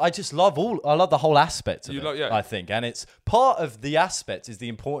 But I just love the whole aspect of it, I think. And it's part of the aspect is the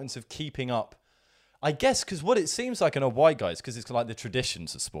importance of keeping up, I guess, because what it seems like in a white guys, because it's like the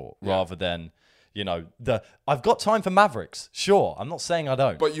traditions of sport rather than, I've got time for Mavericks. Sure, I'm not saying I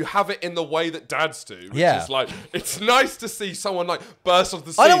don't. But you have it in the way that dads do, which is like, it's nice to see someone like burst off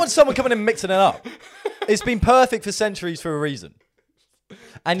the scene. I don't want someone coming in and mixing it up. It's been perfect for centuries for a reason.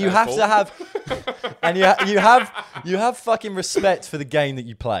 And you have to have, and you have fucking respect for the game that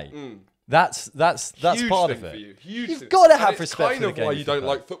you play. That's huge part thing of it. For you. Huge You've thing. got to have respect for the game. It's kind of why you don't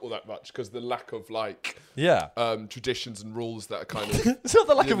like football that much, because the lack of traditions and rules that are kind of. It's not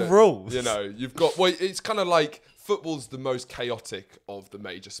the lack of rules. You've got. Well, it's kind of like football's the most chaotic of the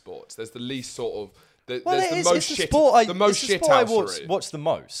major sports. There's the least sort of. There's the most shit. The most shit I watch the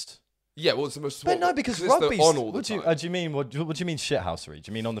most. Yeah, well, it's the most. But no, because rugby. What do you mean? What do you mean shithousery? Do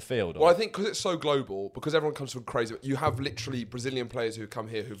you mean on the field? Well, I think because it's so global, because everyone comes from crazy. You have literally Brazilian players who come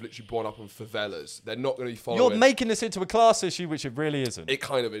here who've literally born up on favelas. They're not going to be following. You're making this into a class issue, which it really isn't. It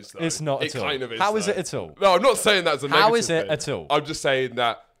kind of is, though. It's not at all. Kind of is. How is it at all? No, I'm not saying that as a negative How is it thing. at all? I'm just saying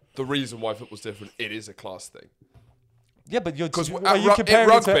that the reason why football's different, it is a class thing. Yeah, but you're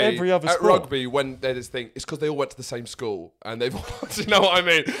comparing it to every other sport. At rugby, when there's this thing, it's because they all went to the same school and they've all, do you know what I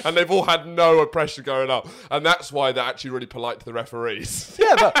mean? And they've all had no oppression going up. And that's why they're actually really polite to the referees.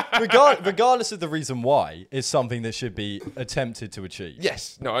 Yeah, but regardless of the reason why, is something that should be attempted to achieve.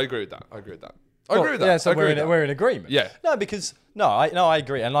 Yes. No, I agree with that. I agree with that. Yeah, so we're in agreement. Yeah. No, because I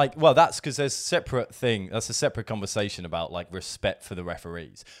agree, and that's because there's that's a separate conversation about like respect for the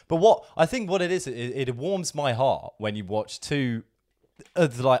referees. But what it is, it warms my heart when you watch two,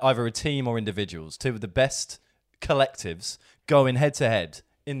 like either a team or individuals, two of the best collectives going head to head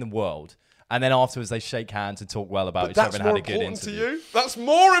in the world. And then afterwards, they shake hands and talk well about each other and had a good interview. That's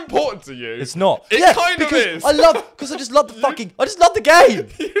more important to you. It's not. It kind of is. Because I just love the game.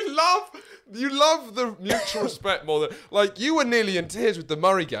 You love the mutual respect more than... Like, you were nearly in tears with the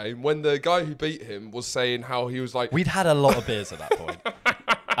Murray game when the guy who beat him was saying how he was like... We'd had a lot of beers at that point.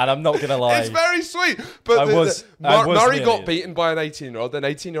 And I'm not going to lie. It's very sweet. But Murray got beaten by an 18-year-old. Then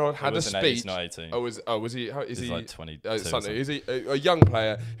 18-year-old had a speech. He's not 18. Was he? Is he like 22 is he a young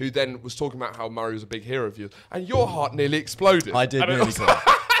player who then was talking about how Murray was a big hero of yours. And your heart nearly exploded. I did nearly cry.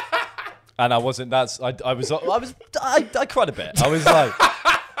 And I wasn't... I cried a bit. I was like...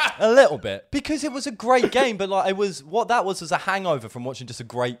 A little bit, because it was a great game, but like that was a hangover from watching just a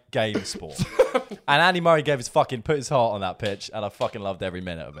great game sport. And Andy Murray put his heart on that pitch, and I fucking loved every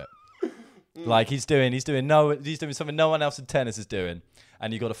minute of it. Like he's doing something no one else in tennis is doing,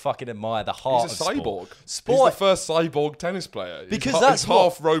 and you got to fucking admire the heart. He's a cyborg. Sport. He's the first cyborg tennis player. Because he's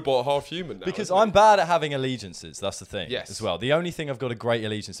half robot, half human now. Because I'm bad at having allegiances. That's the thing. Yes. As well, the only thing I've got a great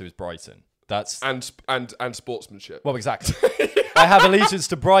allegiance to is Brighton. That's and sportsmanship. Well, exactly. I have allegiance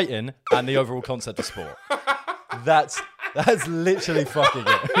to Brighton and the overall concept of sport. That's literally fucking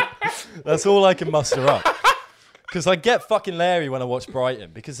it. That's all I can muster up. Because I get fucking leery when I watch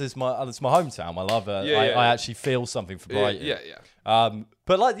Brighton because it's my hometown. I love it. I actually feel something for Brighton. Yeah.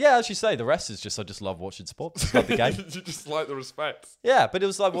 But like, as you say, the rest is just I just love watching sport. Just love the game. You just like the respect. Yeah, but it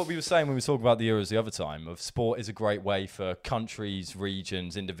was like what we were saying when we were talking about the Euros the other time. Of sport is a great way for countries,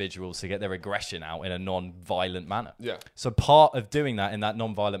 regions, individuals to get their aggression out in a non-violent manner. Yeah. So part of doing that in that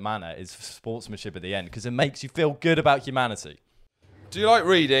non-violent manner is sportsmanship at the end because it makes you feel good about humanity. Do you like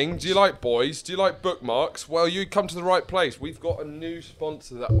reading? Do you like boys? Do you like bookmarks? Well, you come to the right place. We've got a new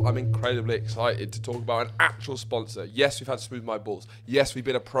sponsor that I'm incredibly excited to talk about, an actual sponsor. Yes, we've had Smooth My Balls. Yes, we've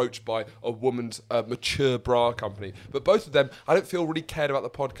been approached by a woman's mature bra company. But both of them, I don't feel really cared about the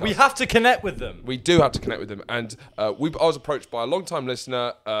podcast. We have to connect with them. We do have to connect with them. And I was approached by a long-time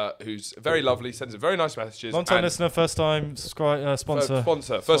listener who's very lovely, sends very nice messages. Long-time listener, first-time sponsor.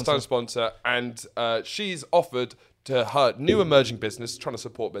 First-time sponsor. And she's offered to her new emerging business, trying to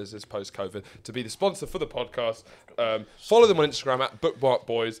support business post-COVID, to be the sponsor for the podcast. Follow them on Instagram at Bookmark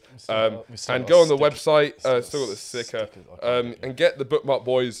Boys, and go on the website. Still got the sticker, and get the Bookmark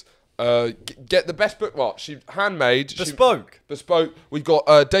Boys Get the best bookmark. She handmade. Bespoke. We've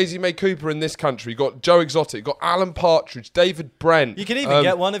got Daisy May Cooper in this country. We've got Joe Exotic. We've got Alan Partridge. David Brent. You can even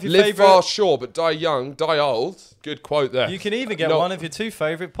get one of your Live favourite... far sure, but die young, die old. Good quote there. You can even get one of your 2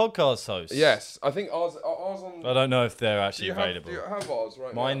 favourite podcast hosts. Yes. I think ours on... I don't know if they're actually available. Do you have ours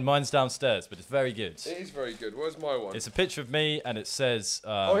right now? Mine's downstairs, but it's very good. It is very good. Where's my one? It's a picture of me, and it says...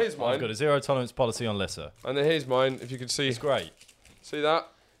 here's mine. I've got a zero tolerance policy on litter. And then here's mine, if you can see. It's great. See that?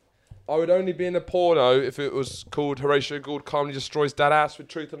 I would only be in a porno if it was called Horatio Gould calmly destroys dad ass with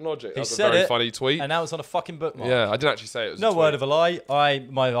truth and logic. That's a very funny tweet. And now it's on a fucking bookmark. Yeah, I didn't actually say it was No word of a lie.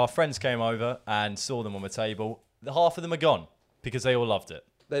 Our friends came over and saw them on the table. Half of them are gone because they all loved it.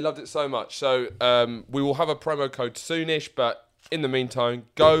 They loved it so much. So we will have a promo code soonish, but in the meantime,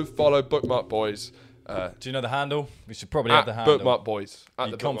 go follow Bookmark Boys. Do you know the handle? We should probably have the handle. Bookmark Boys. Are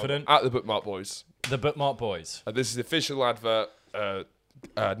you confident? At the Bookmark Boys. The Bookmark Boys. This is the official advert.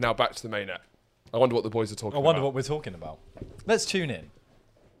 Now back to the main app. I wonder what the boys are talking about. I wonder what we're talking about. Let's tune in.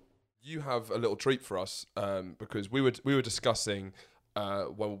 You have a little treat for us because we were discussing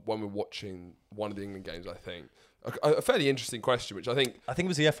when we were watching one of the England games. I think a fairly interesting question, which I think it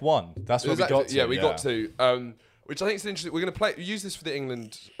was the F1. That's what we got to. Yeah, we got to. Which I think is interesting. We're going to use this for the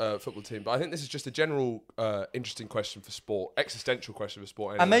England football team, but I think this is just a general interesting question for sport, existential question for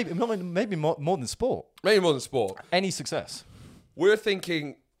sport, anyway. And maybe more than sport. Maybe more than sport. Any success. We're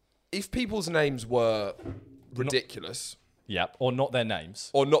thinking if people's names were ridiculous, or not their names,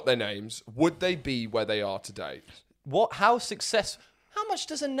 would they be where they are today? How much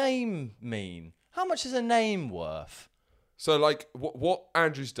does a name mean? How much is a name worth? So, like, what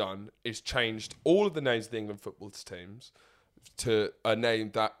Andrew's done is changed all of the names of the England football teams to a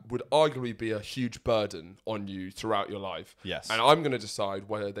name that would arguably be a huge burden on you throughout your life. Yes. And I'm going to decide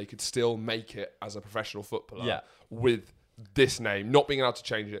whether they could still make it as a professional footballer with this name, not being allowed to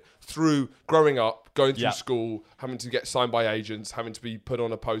change it, through growing up, going through school, having to get signed by agents, having to be put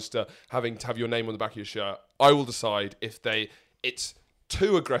on a poster, having to have your name on the back of your shirt. I will decide if it's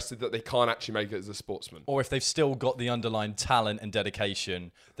too aggressive that they can't actually make it as a sportsman. Or if they've still got the underlying talent and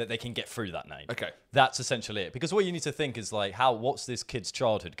dedication that they can get through that name. Okay. That's essentially it. Because what you need to think is like, what's this kid's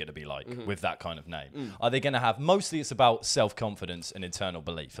childhood going to be like with that kind of name? Are they going to have, mostly it's about self-confidence and internal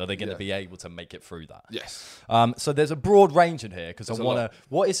belief. Are they going to be able to make it through that? Yes. So there's a broad range in here because I want to,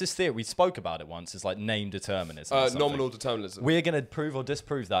 what is this theory? We spoke about it once. It's like name determinism. Nominal determinism. We're going to prove or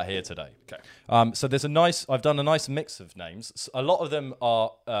disprove that here today. Okay. So there's I've done a nice mix of names. A lot of them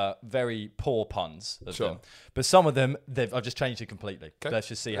are very poor puns of them, but some of them I've just changed it completely. Okay. Let's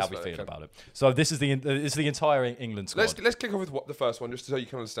just see how we feel about it. So this is the entire England squad. Let's kick off with the first one just so you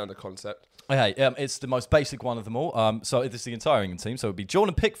can understand the concept. Okay, it's the most basic one of them all. So this is the entire England team. So it would be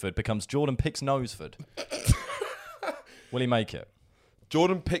Jordan Pickford becomes Jordan Picks Noseford. Will he make it?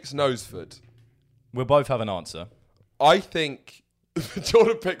 Jordan Picks Noseford. We'll both have an answer. I think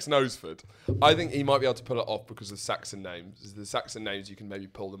Jordan Picks Noseford. I think he might be able to pull it off because of Saxon names. The Saxon names, you can maybe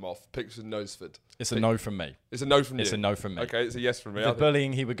pull them off. Pickford Noseford. It's a no from me. It's a no from you? It's a no from me. Okay, it's a yes from me. The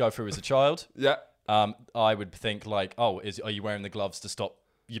bullying he would go through as a child. Yeah. I would think like, are you wearing the gloves to stop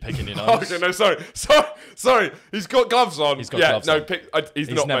you picking your nose? Okay, no, sorry. He's got gloves on. He's got gloves on. He's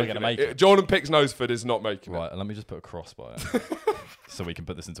not never going to make it. Jordan Picks Noseford is not making it. Right, let me just put a cross by it so we can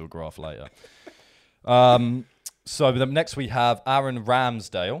put this into a graph later. So next we have Aaron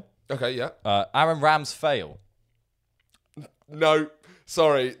Ramsdale. Okay, yeah. Aaron Ramsdale. No,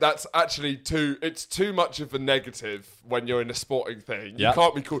 sorry. That's actually it's too much of a negative when you're in a sporting thing. You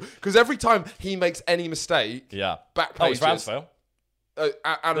can't be cool. Because every time he makes any mistake, back pages. Oh, it's Ramsdale.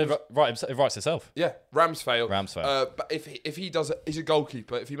 It writes itself. Yeah, Ramsdale. But if he does it, he's a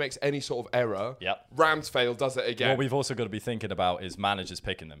goalkeeper. If he makes any sort of error, Ramsdale does it again. What we've also got to be thinking about is managers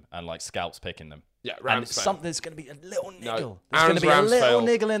picking them and like scouts picking them. Yeah, Ramsdale. There's going to be a little niggle. No, there's going to be a little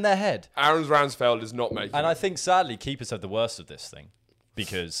niggle in their head. Aaron's Ramsdale is not making. And I think sadly keepers have the worst of this thing.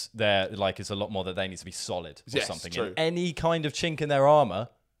 Because they're like it's a lot more that they need to be solid or something. True. And any kind of chink in their armour,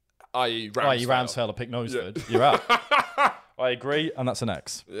 i.e. Ramsdale or Pick Noseford, you're out. I agree, and that's an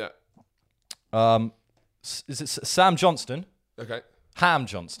X. Yeah. Is it Sam Johnston? Okay. Ham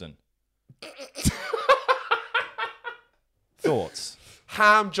Johnston. Thoughts?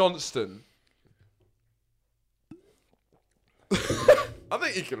 Ham Johnston. I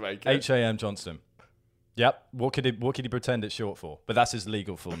think he can make it. Ham Johnston. Yep. What could he pretend it's short for? But that's his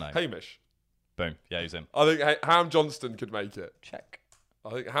legal full name. Hamish. Boom. Yeah, he's in. I think Ham Johnston could make it. Check. I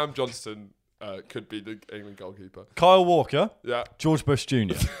think Ham Johnston could be the England goalkeeper. Kyle Walker. Yeah. George Bush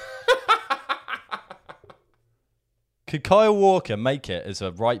Jr. Could Kyle Walker make it as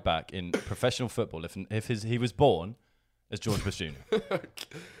a right back in professional football if he was born as George Bush Jr.?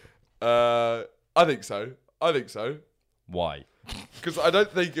 I think so. Why? Because I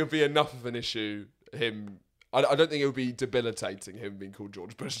don't think it'll be enough of an issue. I don't think it would be debilitating him being called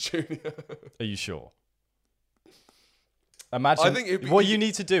George Bush Jr. Are you sure? Imagine. I think what you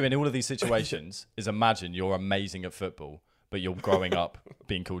need to do in all of these situations is imagine you're amazing at football, but you're growing up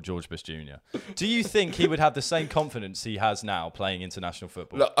being called George Bush Jr. Do you think he would have the same confidence he has now playing international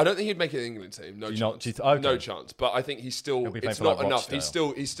football? Look, I don't think he'd make it in the England team. No chance. Okay. No chance. But I think he's still. It's not enough. He's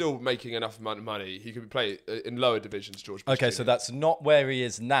still making enough money. He could play in lower divisions. George Bush Okay, Jr. so that's not where he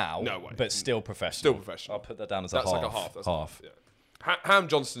is now. No way. But still professional. Still professional. I'll put that down as that's a half. Like a half. That's half. Yeah. Ham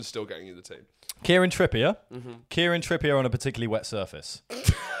Johnston's still getting in the team. Kieran Trippier. Mm-hmm. Kieran Trippier on a particularly wet surface.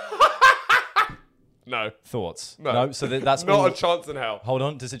 No. Thoughts? No. So that's not all... a chance in hell. Hold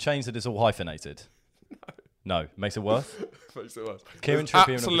on. Does it change that it's all hyphenated? No. Makes it worse? Makes it worse. Kieran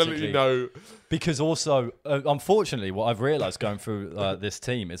Trippier absolutely no. Because also, unfortunately, what I've realised going through this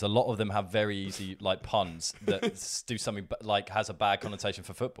team is a lot of them have very easy like puns that do something like has a bad connotation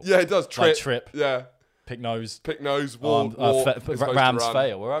for football. Yeah, it does. Trip. Yeah. Pick nose, walk, Rams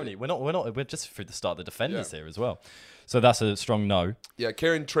fail. We're not. We're just through the start of the defenders here as well. So that's a strong no. Yeah,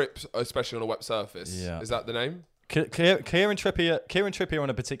 Kieran Trips, especially on a wet surface. Yeah. Is that the name? Kieran Trippier on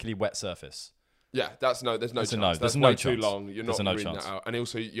a particularly wet surface. Yeah, there's no chance. No. That's no way chance. too long. You're not reading chance. that out. And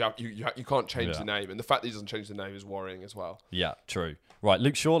also, you can't change the name, and the fact that he doesn't change the name is worrying as well. Yeah, true. Right,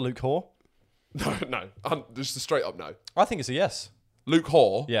 Luke Shaw, Luke Haw. No, just a straight up no. I think it's a yes. Luke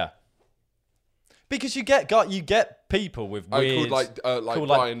Haw. Yeah. Because you get people with weird... called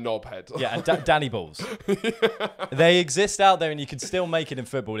Brian Knobhead. Yeah, and Danny Balls. They exist out there and you can still make it in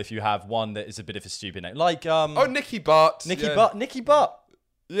football if you have one that is a bit of a stupid name. Like... Nicky Butt. Nicky Butt.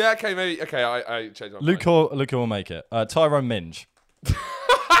 Yeah, okay, maybe... Okay, I changed my mind. Luke Haw will make it. Tyrone Minge.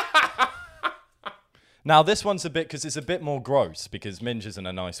 Now, this one's a bit... Because it's a bit more gross because Minge isn't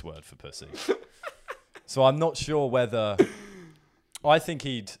a nice word for pussy. So I'm not sure whether... I think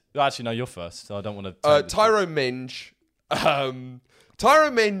he'd... Actually, no, you're first. So I don't want to... Tyrone Minge.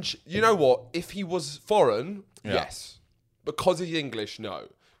 Tyrone Minge, you know what? If he was foreign, yes. Because he's English, no.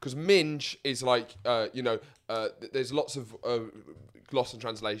 Because Minge is like, there's lots of loss in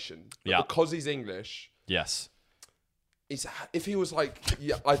translation. But because he's English... Yes. If he was like,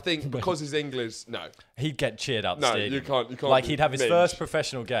 I think because he's English, no. He'd get cheered out the stadium. You can't. Like he'd have his first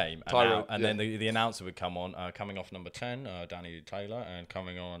professional game, Tyrone, and then the announcer would come on, coming off number 10, Danny Taylor, and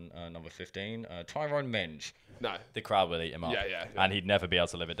coming on number 15, Tyrone Minge. No. The crowd would eat him up. Yeah. And he'd never be able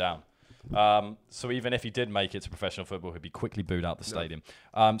to live it down. So even if he did make it to professional football, he'd be quickly booed out the stadium.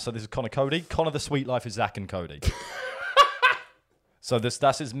 So this is Connor Cody. Connor the Sweet Life of Zach and Cody. So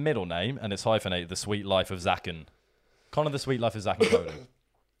that's his middle name, and it's hyphenated, the Sweet Life of Zach and... Connor the Sweet Life of Zach and Cody.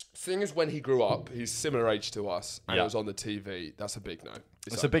 Seeing as when he grew up, he's similar age to us, and it was on the TV, that's a big no.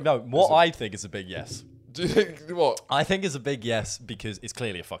 It's a big no. What I think is a big yes. Do you think, what? I think it's a big yes because it's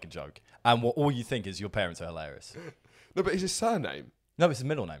clearly a fucking joke. And all you think is your parents are hilarious. No, but it's his surname. No, it's his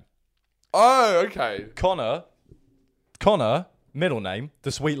middle name. Oh, okay. Connor, middle name,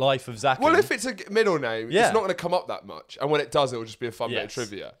 the Sweet Life of Zach. Well, if it's a middle name, it's not going to come up that much. And when it does, it will just be a fun bit of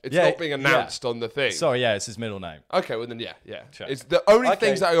trivia. It's not being announced on the thing. Sorry, it's his middle name. Okay, well then, yeah. Check. It's the only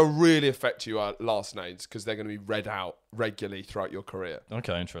things that will really affect you are last names because they're going to be read out regularly throughout your career.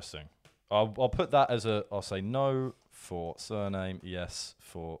 Okay, interesting. I'll put that as I'll say no for surname, yes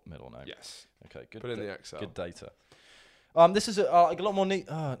for middle name. Yes. Okay, good. Put in the Excel. Good data. This is a lot more neat.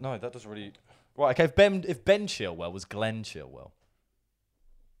 No, that doesn't really... Right, okay, if Ben Chilwell was Glenn Chilwell...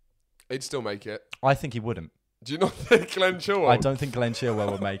 He'd still make it. I think he wouldn't. Do you not think Glenn Chilwell? I don't think Glenn Chilwell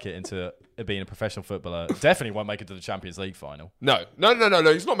would make it into being a professional footballer. Definitely won't make it to the Champions League final. No.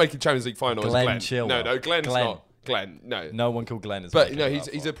 He's not making Champions League final as Glenn Chilwell. No, Glenn's not. Glenn, no. No one called Glenn is. But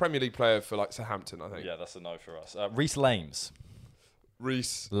he's a Premier League player for like Southampton, I think. Yeah, that's a no for us. Reece Lames.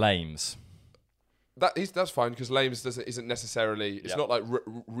 Reece Lames. That's fine because Lames isn't necessarily. It's not like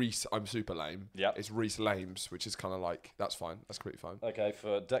Reece. I'm super lame. Yeah, it's Reece Lames, which is kind of like that's fine. That's completely fine. Okay,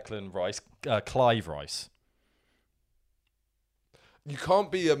 for Declan Rice, Clive Rice. You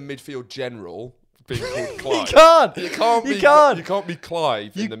can't be a midfield general being called Clive. You can't. You can't be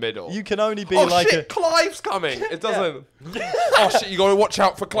Clive in the middle. You can only be Clive's coming. It doesn't. Oh shit! You got to watch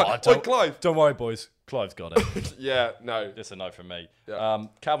out for Clive. Clive. Don't worry, boys. Clive's got it. Yeah. No. Just a no from me. Yeah.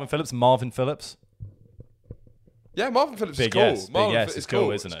 Calvin Phillips, Marvin Phillips. Yeah, Marvin Phillips is cool. Yes, Marvin yes, it's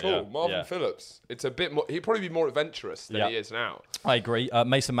cool, isn't it? It's cool. Yeah. Marvin Phillips. It's a bit more. He'd probably be more adventurous than he is now. I agree.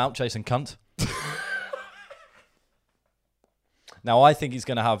 Mason Mount, Jason Cunt. Now, I think he's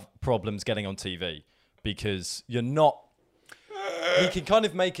going to have problems getting on TV because you're not. he can kind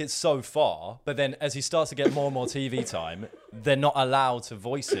of make it so far, but then as he starts to get more and more TV time, they're not allowed to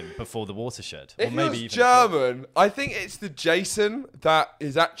voice him before the watershed. If he was German, I think it's the Jason that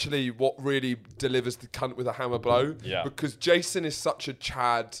is actually what really delivers the cunt with a hammer blow. Yeah. Because Jason is such a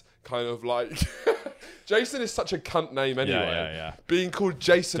Chad kind of like... Jason is such a cunt name anyway. Yeah. Being called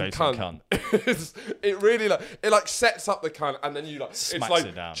Jason cunt. It really like sets up the cunt, and then you like smacks it's like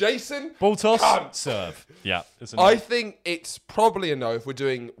it down. Jason Ball toss, cunt. serve. Yeah. I think it's probably a no if we're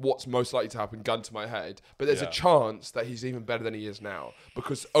doing what's most likely to happen, gun to my head. But there's a chance that he's even better than he is now,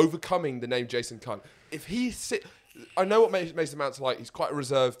 because overcoming the name Jason cunt. If he I know what Mason Mount's like. He's quite a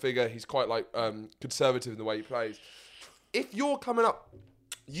reserved figure. He's quite like conservative in the way he plays. If you're coming up,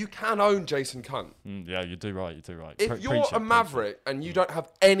 you can own Jason cunt. Yeah, you do right. If you're a maverick and you don't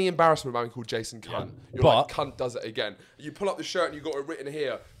have any embarrassment about being called Jason cunt, you're like, cunt does it again. You pull up the shirt and you've got it written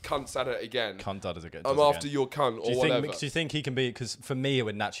here, cunt's at it again. Cunt does it again. I'm after your cunt or whatever. Do you think he can be, because for me it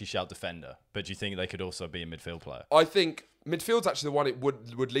would naturally shout defender, but do you think they could also be a midfield player? I think midfield's actually the one it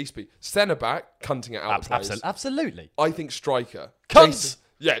would least be. Centre back, cunting it out. Absolutely. I think striker. Cunts!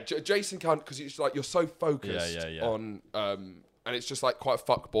 Jason cunt, because it's like you're so focused on... and it's just like quite a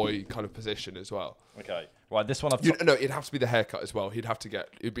fuckboy kind of position as well. Okay. Right, this one No, it'd have to be the haircut as well.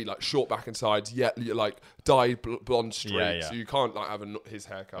 It'd be like short back and sides, like dyed blonde streak. So you can't like have his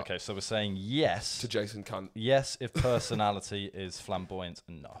haircut. Okay, so we're saying yes. To Jason cunt. Yes, if personality is flamboyant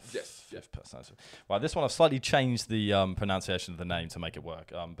enough. Yes. If personality. Right, this one I've slightly changed the pronunciation of the name to make it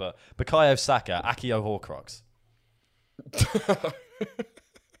work. But Bukayo Saka, Akio Horcrux.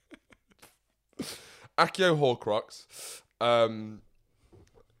 Akio Horcrux.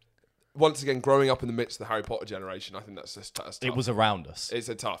 Once again, growing up in the midst of the Harry Potter generation, I think that's tough. It was around us. It's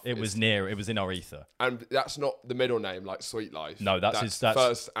a tough. It was near. It was in our ether. And that's not the middle name, like Sweet Life. No, that's his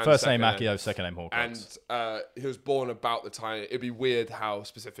first name Akio, second name Horcrux. And he was born about the time. It'd be weird how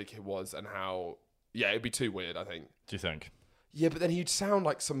specific it was and how. Yeah, it'd be too weird, I think. Do you think? Yeah, but then he'd sound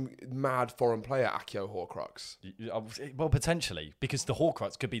like some mad foreign player, Akio Horcrux. Well, potentially, because the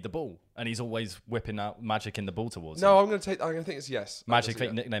Horcrux could be the ball, and he's always whipping out magic in the ball towards him. I'm going to think it's yes. Magic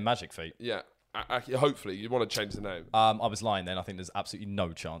Feet, nickname Magic Feet. Yeah. Hopefully, you want to change the name. I was lying then. I think there's absolutely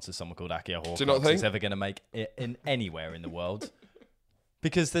no chance of someone called Akio Horcrux Do you not think? is ever going to make it in anywhere in the world.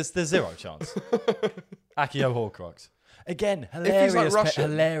 Because there's zero chance. Akio Horcrux. Again,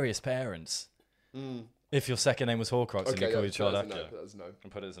 hilarious parents. If your second name was Horcrux and you call your child Akio. No.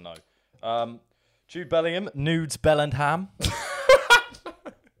 And put it as a no. Jude Bellingham, nudes Bellingham.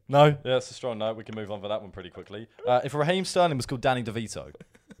 No? Yeah, that's a strong no. We can move on for that one pretty quickly. If Raheem Sterling was called Danny DeVito,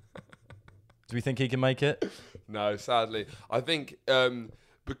 do we think he can make it? No, sadly. I think...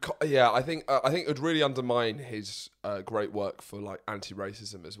 I think it would really undermine his great work for like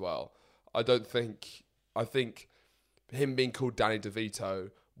anti-racism as well. I think him being called Danny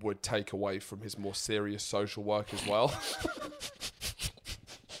DeVito would take away from his more serious social work as well.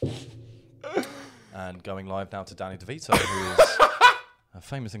 And going live now to Danny DeVito, who is a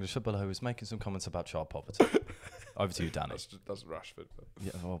famous English footballer who is making some comments about child poverty. Over to you, Danny. That's Rashford. But.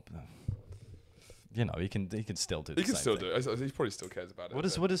 Yeah, well, you know, he can still do. He can still do it. He probably still cares about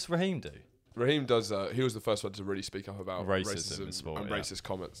it. What does Raheem do? Raheem does. He was the first one to really speak up about racism in sport, and racist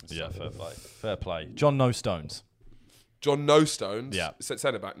comments. And stuff. Fair play. Fair play. John No Stones. John No Stones. Yeah.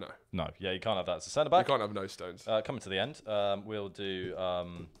 Centre back. No. Yeah, you can't have that as a centre back. You can't have No Stones. Coming to the end, we'll do.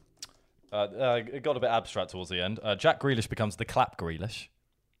 It got a bit abstract towards the end. Jack Grealish becomes the Clap Grealish.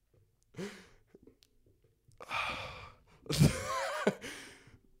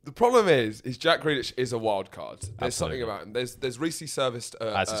 The problem is Jack Grealish is a wild card. There's Absolutely. something about him. There's recently serviced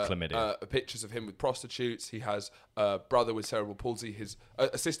pictures of him with prostitutes. He has a brother with cerebral palsy. His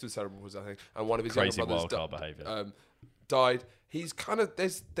a sister with cerebral palsy, I think, and one of his Crazy younger wild brothers card behaviour. Died. He's kind of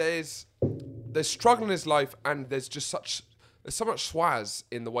there's struggle in his life, and there's so much swaz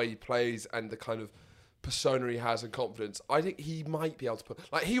in the way he plays and the kind of persona he has and confidence. I think he might be able to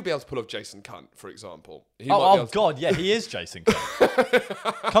he'll be able to pull off Jason Cunt, for example. Oh God, yeah, he is Jason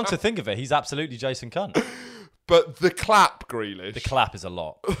Cunt. Come to think of it, he's absolutely Jason Cunt. But the Clap Grealish. The Clap is a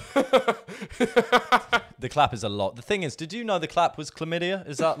lot. The Clap is a lot. The thing is, did you know the Clap was chlamydia?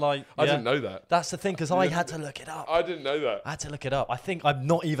 Is that like... I didn't know that. That's the thing, because I had to look it up. I didn't know that. I had to look it up. I think I'm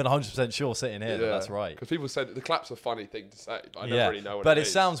not even 100% sure sitting here that that's right. Because people said the Clap's a funny thing to say, but I don't really know what but it is. But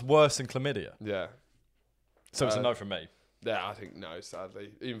it sounds worse than chlamydia. Yeah. So it's a no from me. Yeah, I think no,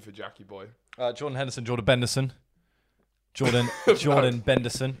 sadly. Even for Jackie Boy. Jordan Henderson, Jordan Benderson. Jordan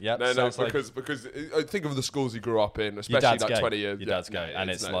Benderson. Yeah, no, because think of the schools he grew up in, especially like gay. 20 years. Your dad's gay, and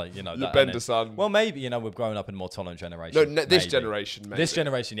it's like your that, Benderson. Well, maybe we've grown up in a more tolerant generation. No, this generation. Maybe. This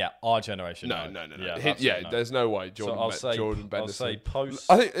generation, yeah, our generation. No. Yeah, there's no way. Jordan Benderson. I'll say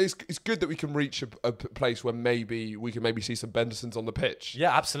post. I think it's good that we can reach a place where maybe we can see some Bendersons on the pitch.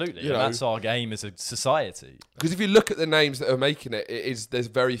 Yeah, absolutely. And that's our game as a society. Because if you look at the names that are making it, there's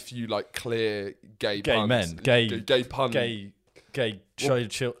very few like clear gay puns. Men, gay pun.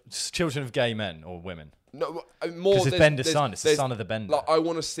 Children of gay men or women. No, more because it's Bender's son. It's the son of the Bender. Like, I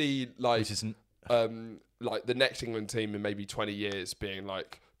want to see like the next England team in maybe 20 years being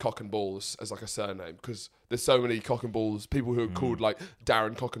like Cock and Balls as like a surname, because there's so many Cock and Balls people who are called like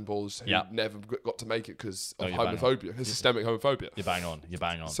Darren Cock and Balls who never got to make it because of homophobia, systemic homophobia. You're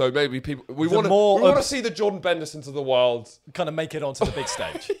bang on. So maybe people we want to see the Jordan Bendersons of the world kind of make it onto the big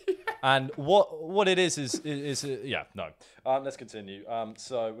stage. And what it is no. Let's continue.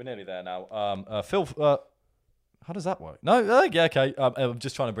 So we're nearly there now. Phil, how does that work? No, yeah, okay. I'm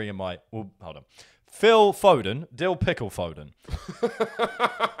just trying to bring in hold on. Phil Foden, Dill Pickle Foden.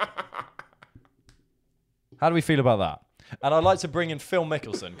 How do we feel about that? And I'd like to bring in Phil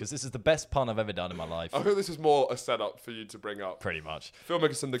Mickelson, because this is the best pun I've ever done in my life. I think this is more a setup for you to bring up. Pretty much. Phil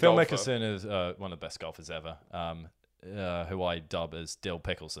Mickelson, Phil Mickelson is one of the best golfers ever, who I dub as Dill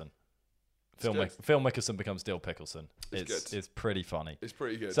Pickleson. Phil Mickelson becomes Dill Pickleson. It's pretty funny. It's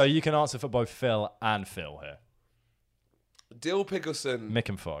pretty good. So you can answer for both Phil and Phil here. Dill Pickleson. Mick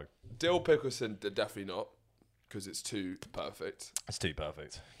and Fo. Dill Pickleson, definitely not, because it's too perfect. It's too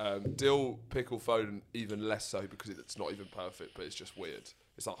perfect. Dill Pickle Foden, even less so, because it's not even perfect, but it's just weird.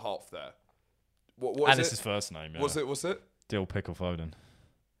 It's like half there. What and it's his first name. Yeah. What's it? Dill Pickle Foden.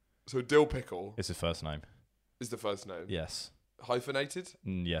 So Dill Pickle. It's his first name. Is the first name? Yes. Hyphenated?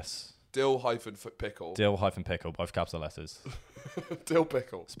 Yes. Dill hyphen pickle. Dill hyphen pickle, both capital letters. Dill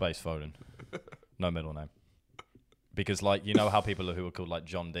Pickle. Space Foden. No middle name. Because, like, you know how people who are called, like,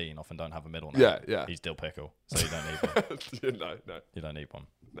 John Dean often don't have a middle name? Yeah. He's Dill Pickle, so you don't need one. No. You don't need one.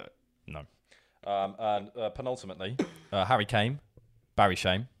 No. And penultimately, Harry Kane, Barry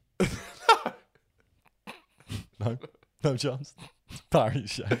Shame. No chance. Barry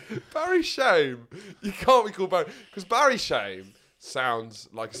Shame. Barry Shame. You can't be called Barry, because Barry Shame sounds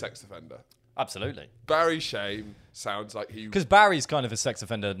like a sex offender. Absolutely. Barry Shame sounds like he... Because Barry's kind of a sex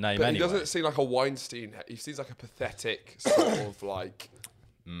offender name but anyway. He doesn't seem like a Weinstein. He seems like a pathetic sort of like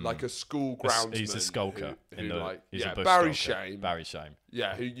a school groundsman. He's a skulker. Barry Shame. Barry Shame.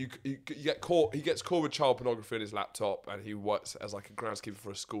 Yeah, who you get caught. He gets caught with child pornography in his laptop, and he works as like a groundskeeper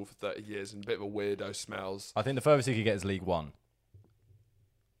for a school for 30 years, and a bit of a weirdo. Smells. I think the furthest he could get is League One.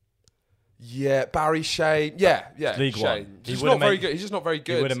 Yeah, Barry Shame. Yeah. League Shane. One. He's not very good. He's just not very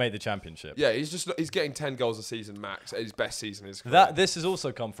good. He would have made the championship. Yeah, he's getting 10 goals a season max. His best season is career. This has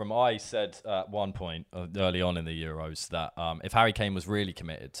also come from, I said at one point early on in the Euros that if Harry Kane was really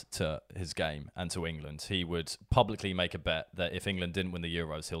committed to his game and to England, he would publicly make a bet that if England didn't win the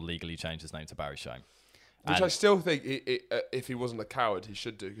Euros, he'll legally change his name to Barry Shame. Which I still think if he wasn't a coward, he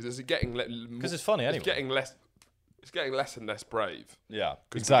should do, because it's getting because it's funny anyway. It's getting less and less brave. Yeah,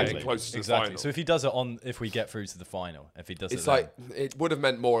 exactly. Closer to the final. So if he does it if we get through to the final, it's like it would have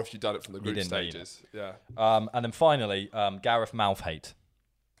meant more if you'd done it from the group stages. Yeah. And then finally, Gareth Mouthhate.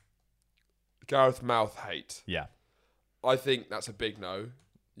 Gareth Mouthhate. Yeah. I think that's a big no.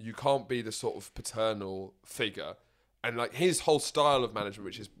 You can't be the sort of paternal figure, and like his whole style of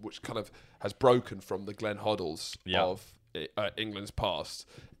management, which kind of has broken from the Glenn Hoddles of England's past,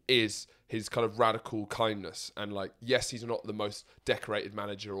 is his kind of radical kindness. And like, yes, he's not the most decorated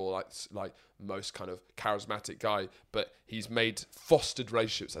manager or like most kind of charismatic guy, but he's fostered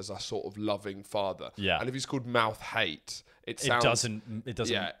relationships as a sort of loving father. Yeah. And if he's called Mouthhate, it doesn't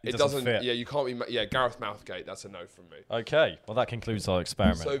fit. Yeah, you can't be. Yeah, Gareth Mouthgate. That's a no from me. Okay, well that concludes our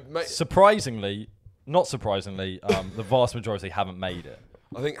experiment. So, not surprisingly, the vast majority haven't made it.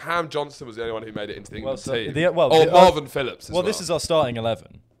 I think Ham Johnston was the only one who made it into the England team. Marvin Phillips as well. This is our starting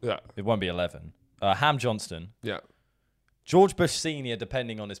 11. Yeah. It won't be 11. Ham Johnston. Yeah. George Bush Sr.,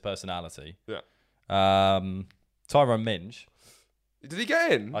 depending on his personality. Yeah. Tyrone Minge. Did he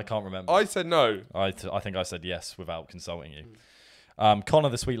get in? I can't remember. I said no. I think I said yes without consulting you. Connor,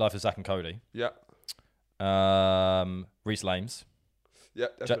 the Sweet Life of Zach and Cody. Yeah. Reece Lames. Yeah,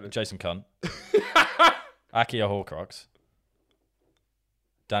 definitely. Jason Cunt. Akia Horcrux.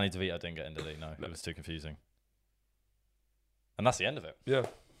 Danny DeVito didn't get into it. No, it was too confusing. And that's the end of it. Yeah.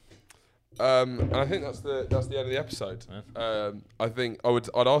 And I think that's the end of the episode. Yeah. I think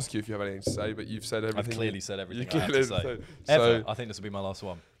I'd ask you if you have anything to say, but you've said everything. I've clearly said everything I have to say. I think this will be my last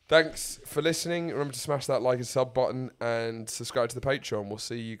one. Thanks for listening. Remember to smash that like and sub button and subscribe to the Patreon. We'll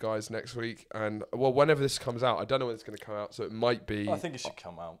see you guys next week. And, well, whenever this comes out, I don't know when it's going to come out, so it might be... I think it should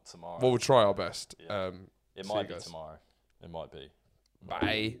come out tomorrow. Well, we'll try our best. Yeah. It might be tomorrow. It might be.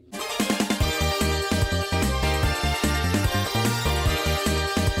 Bye.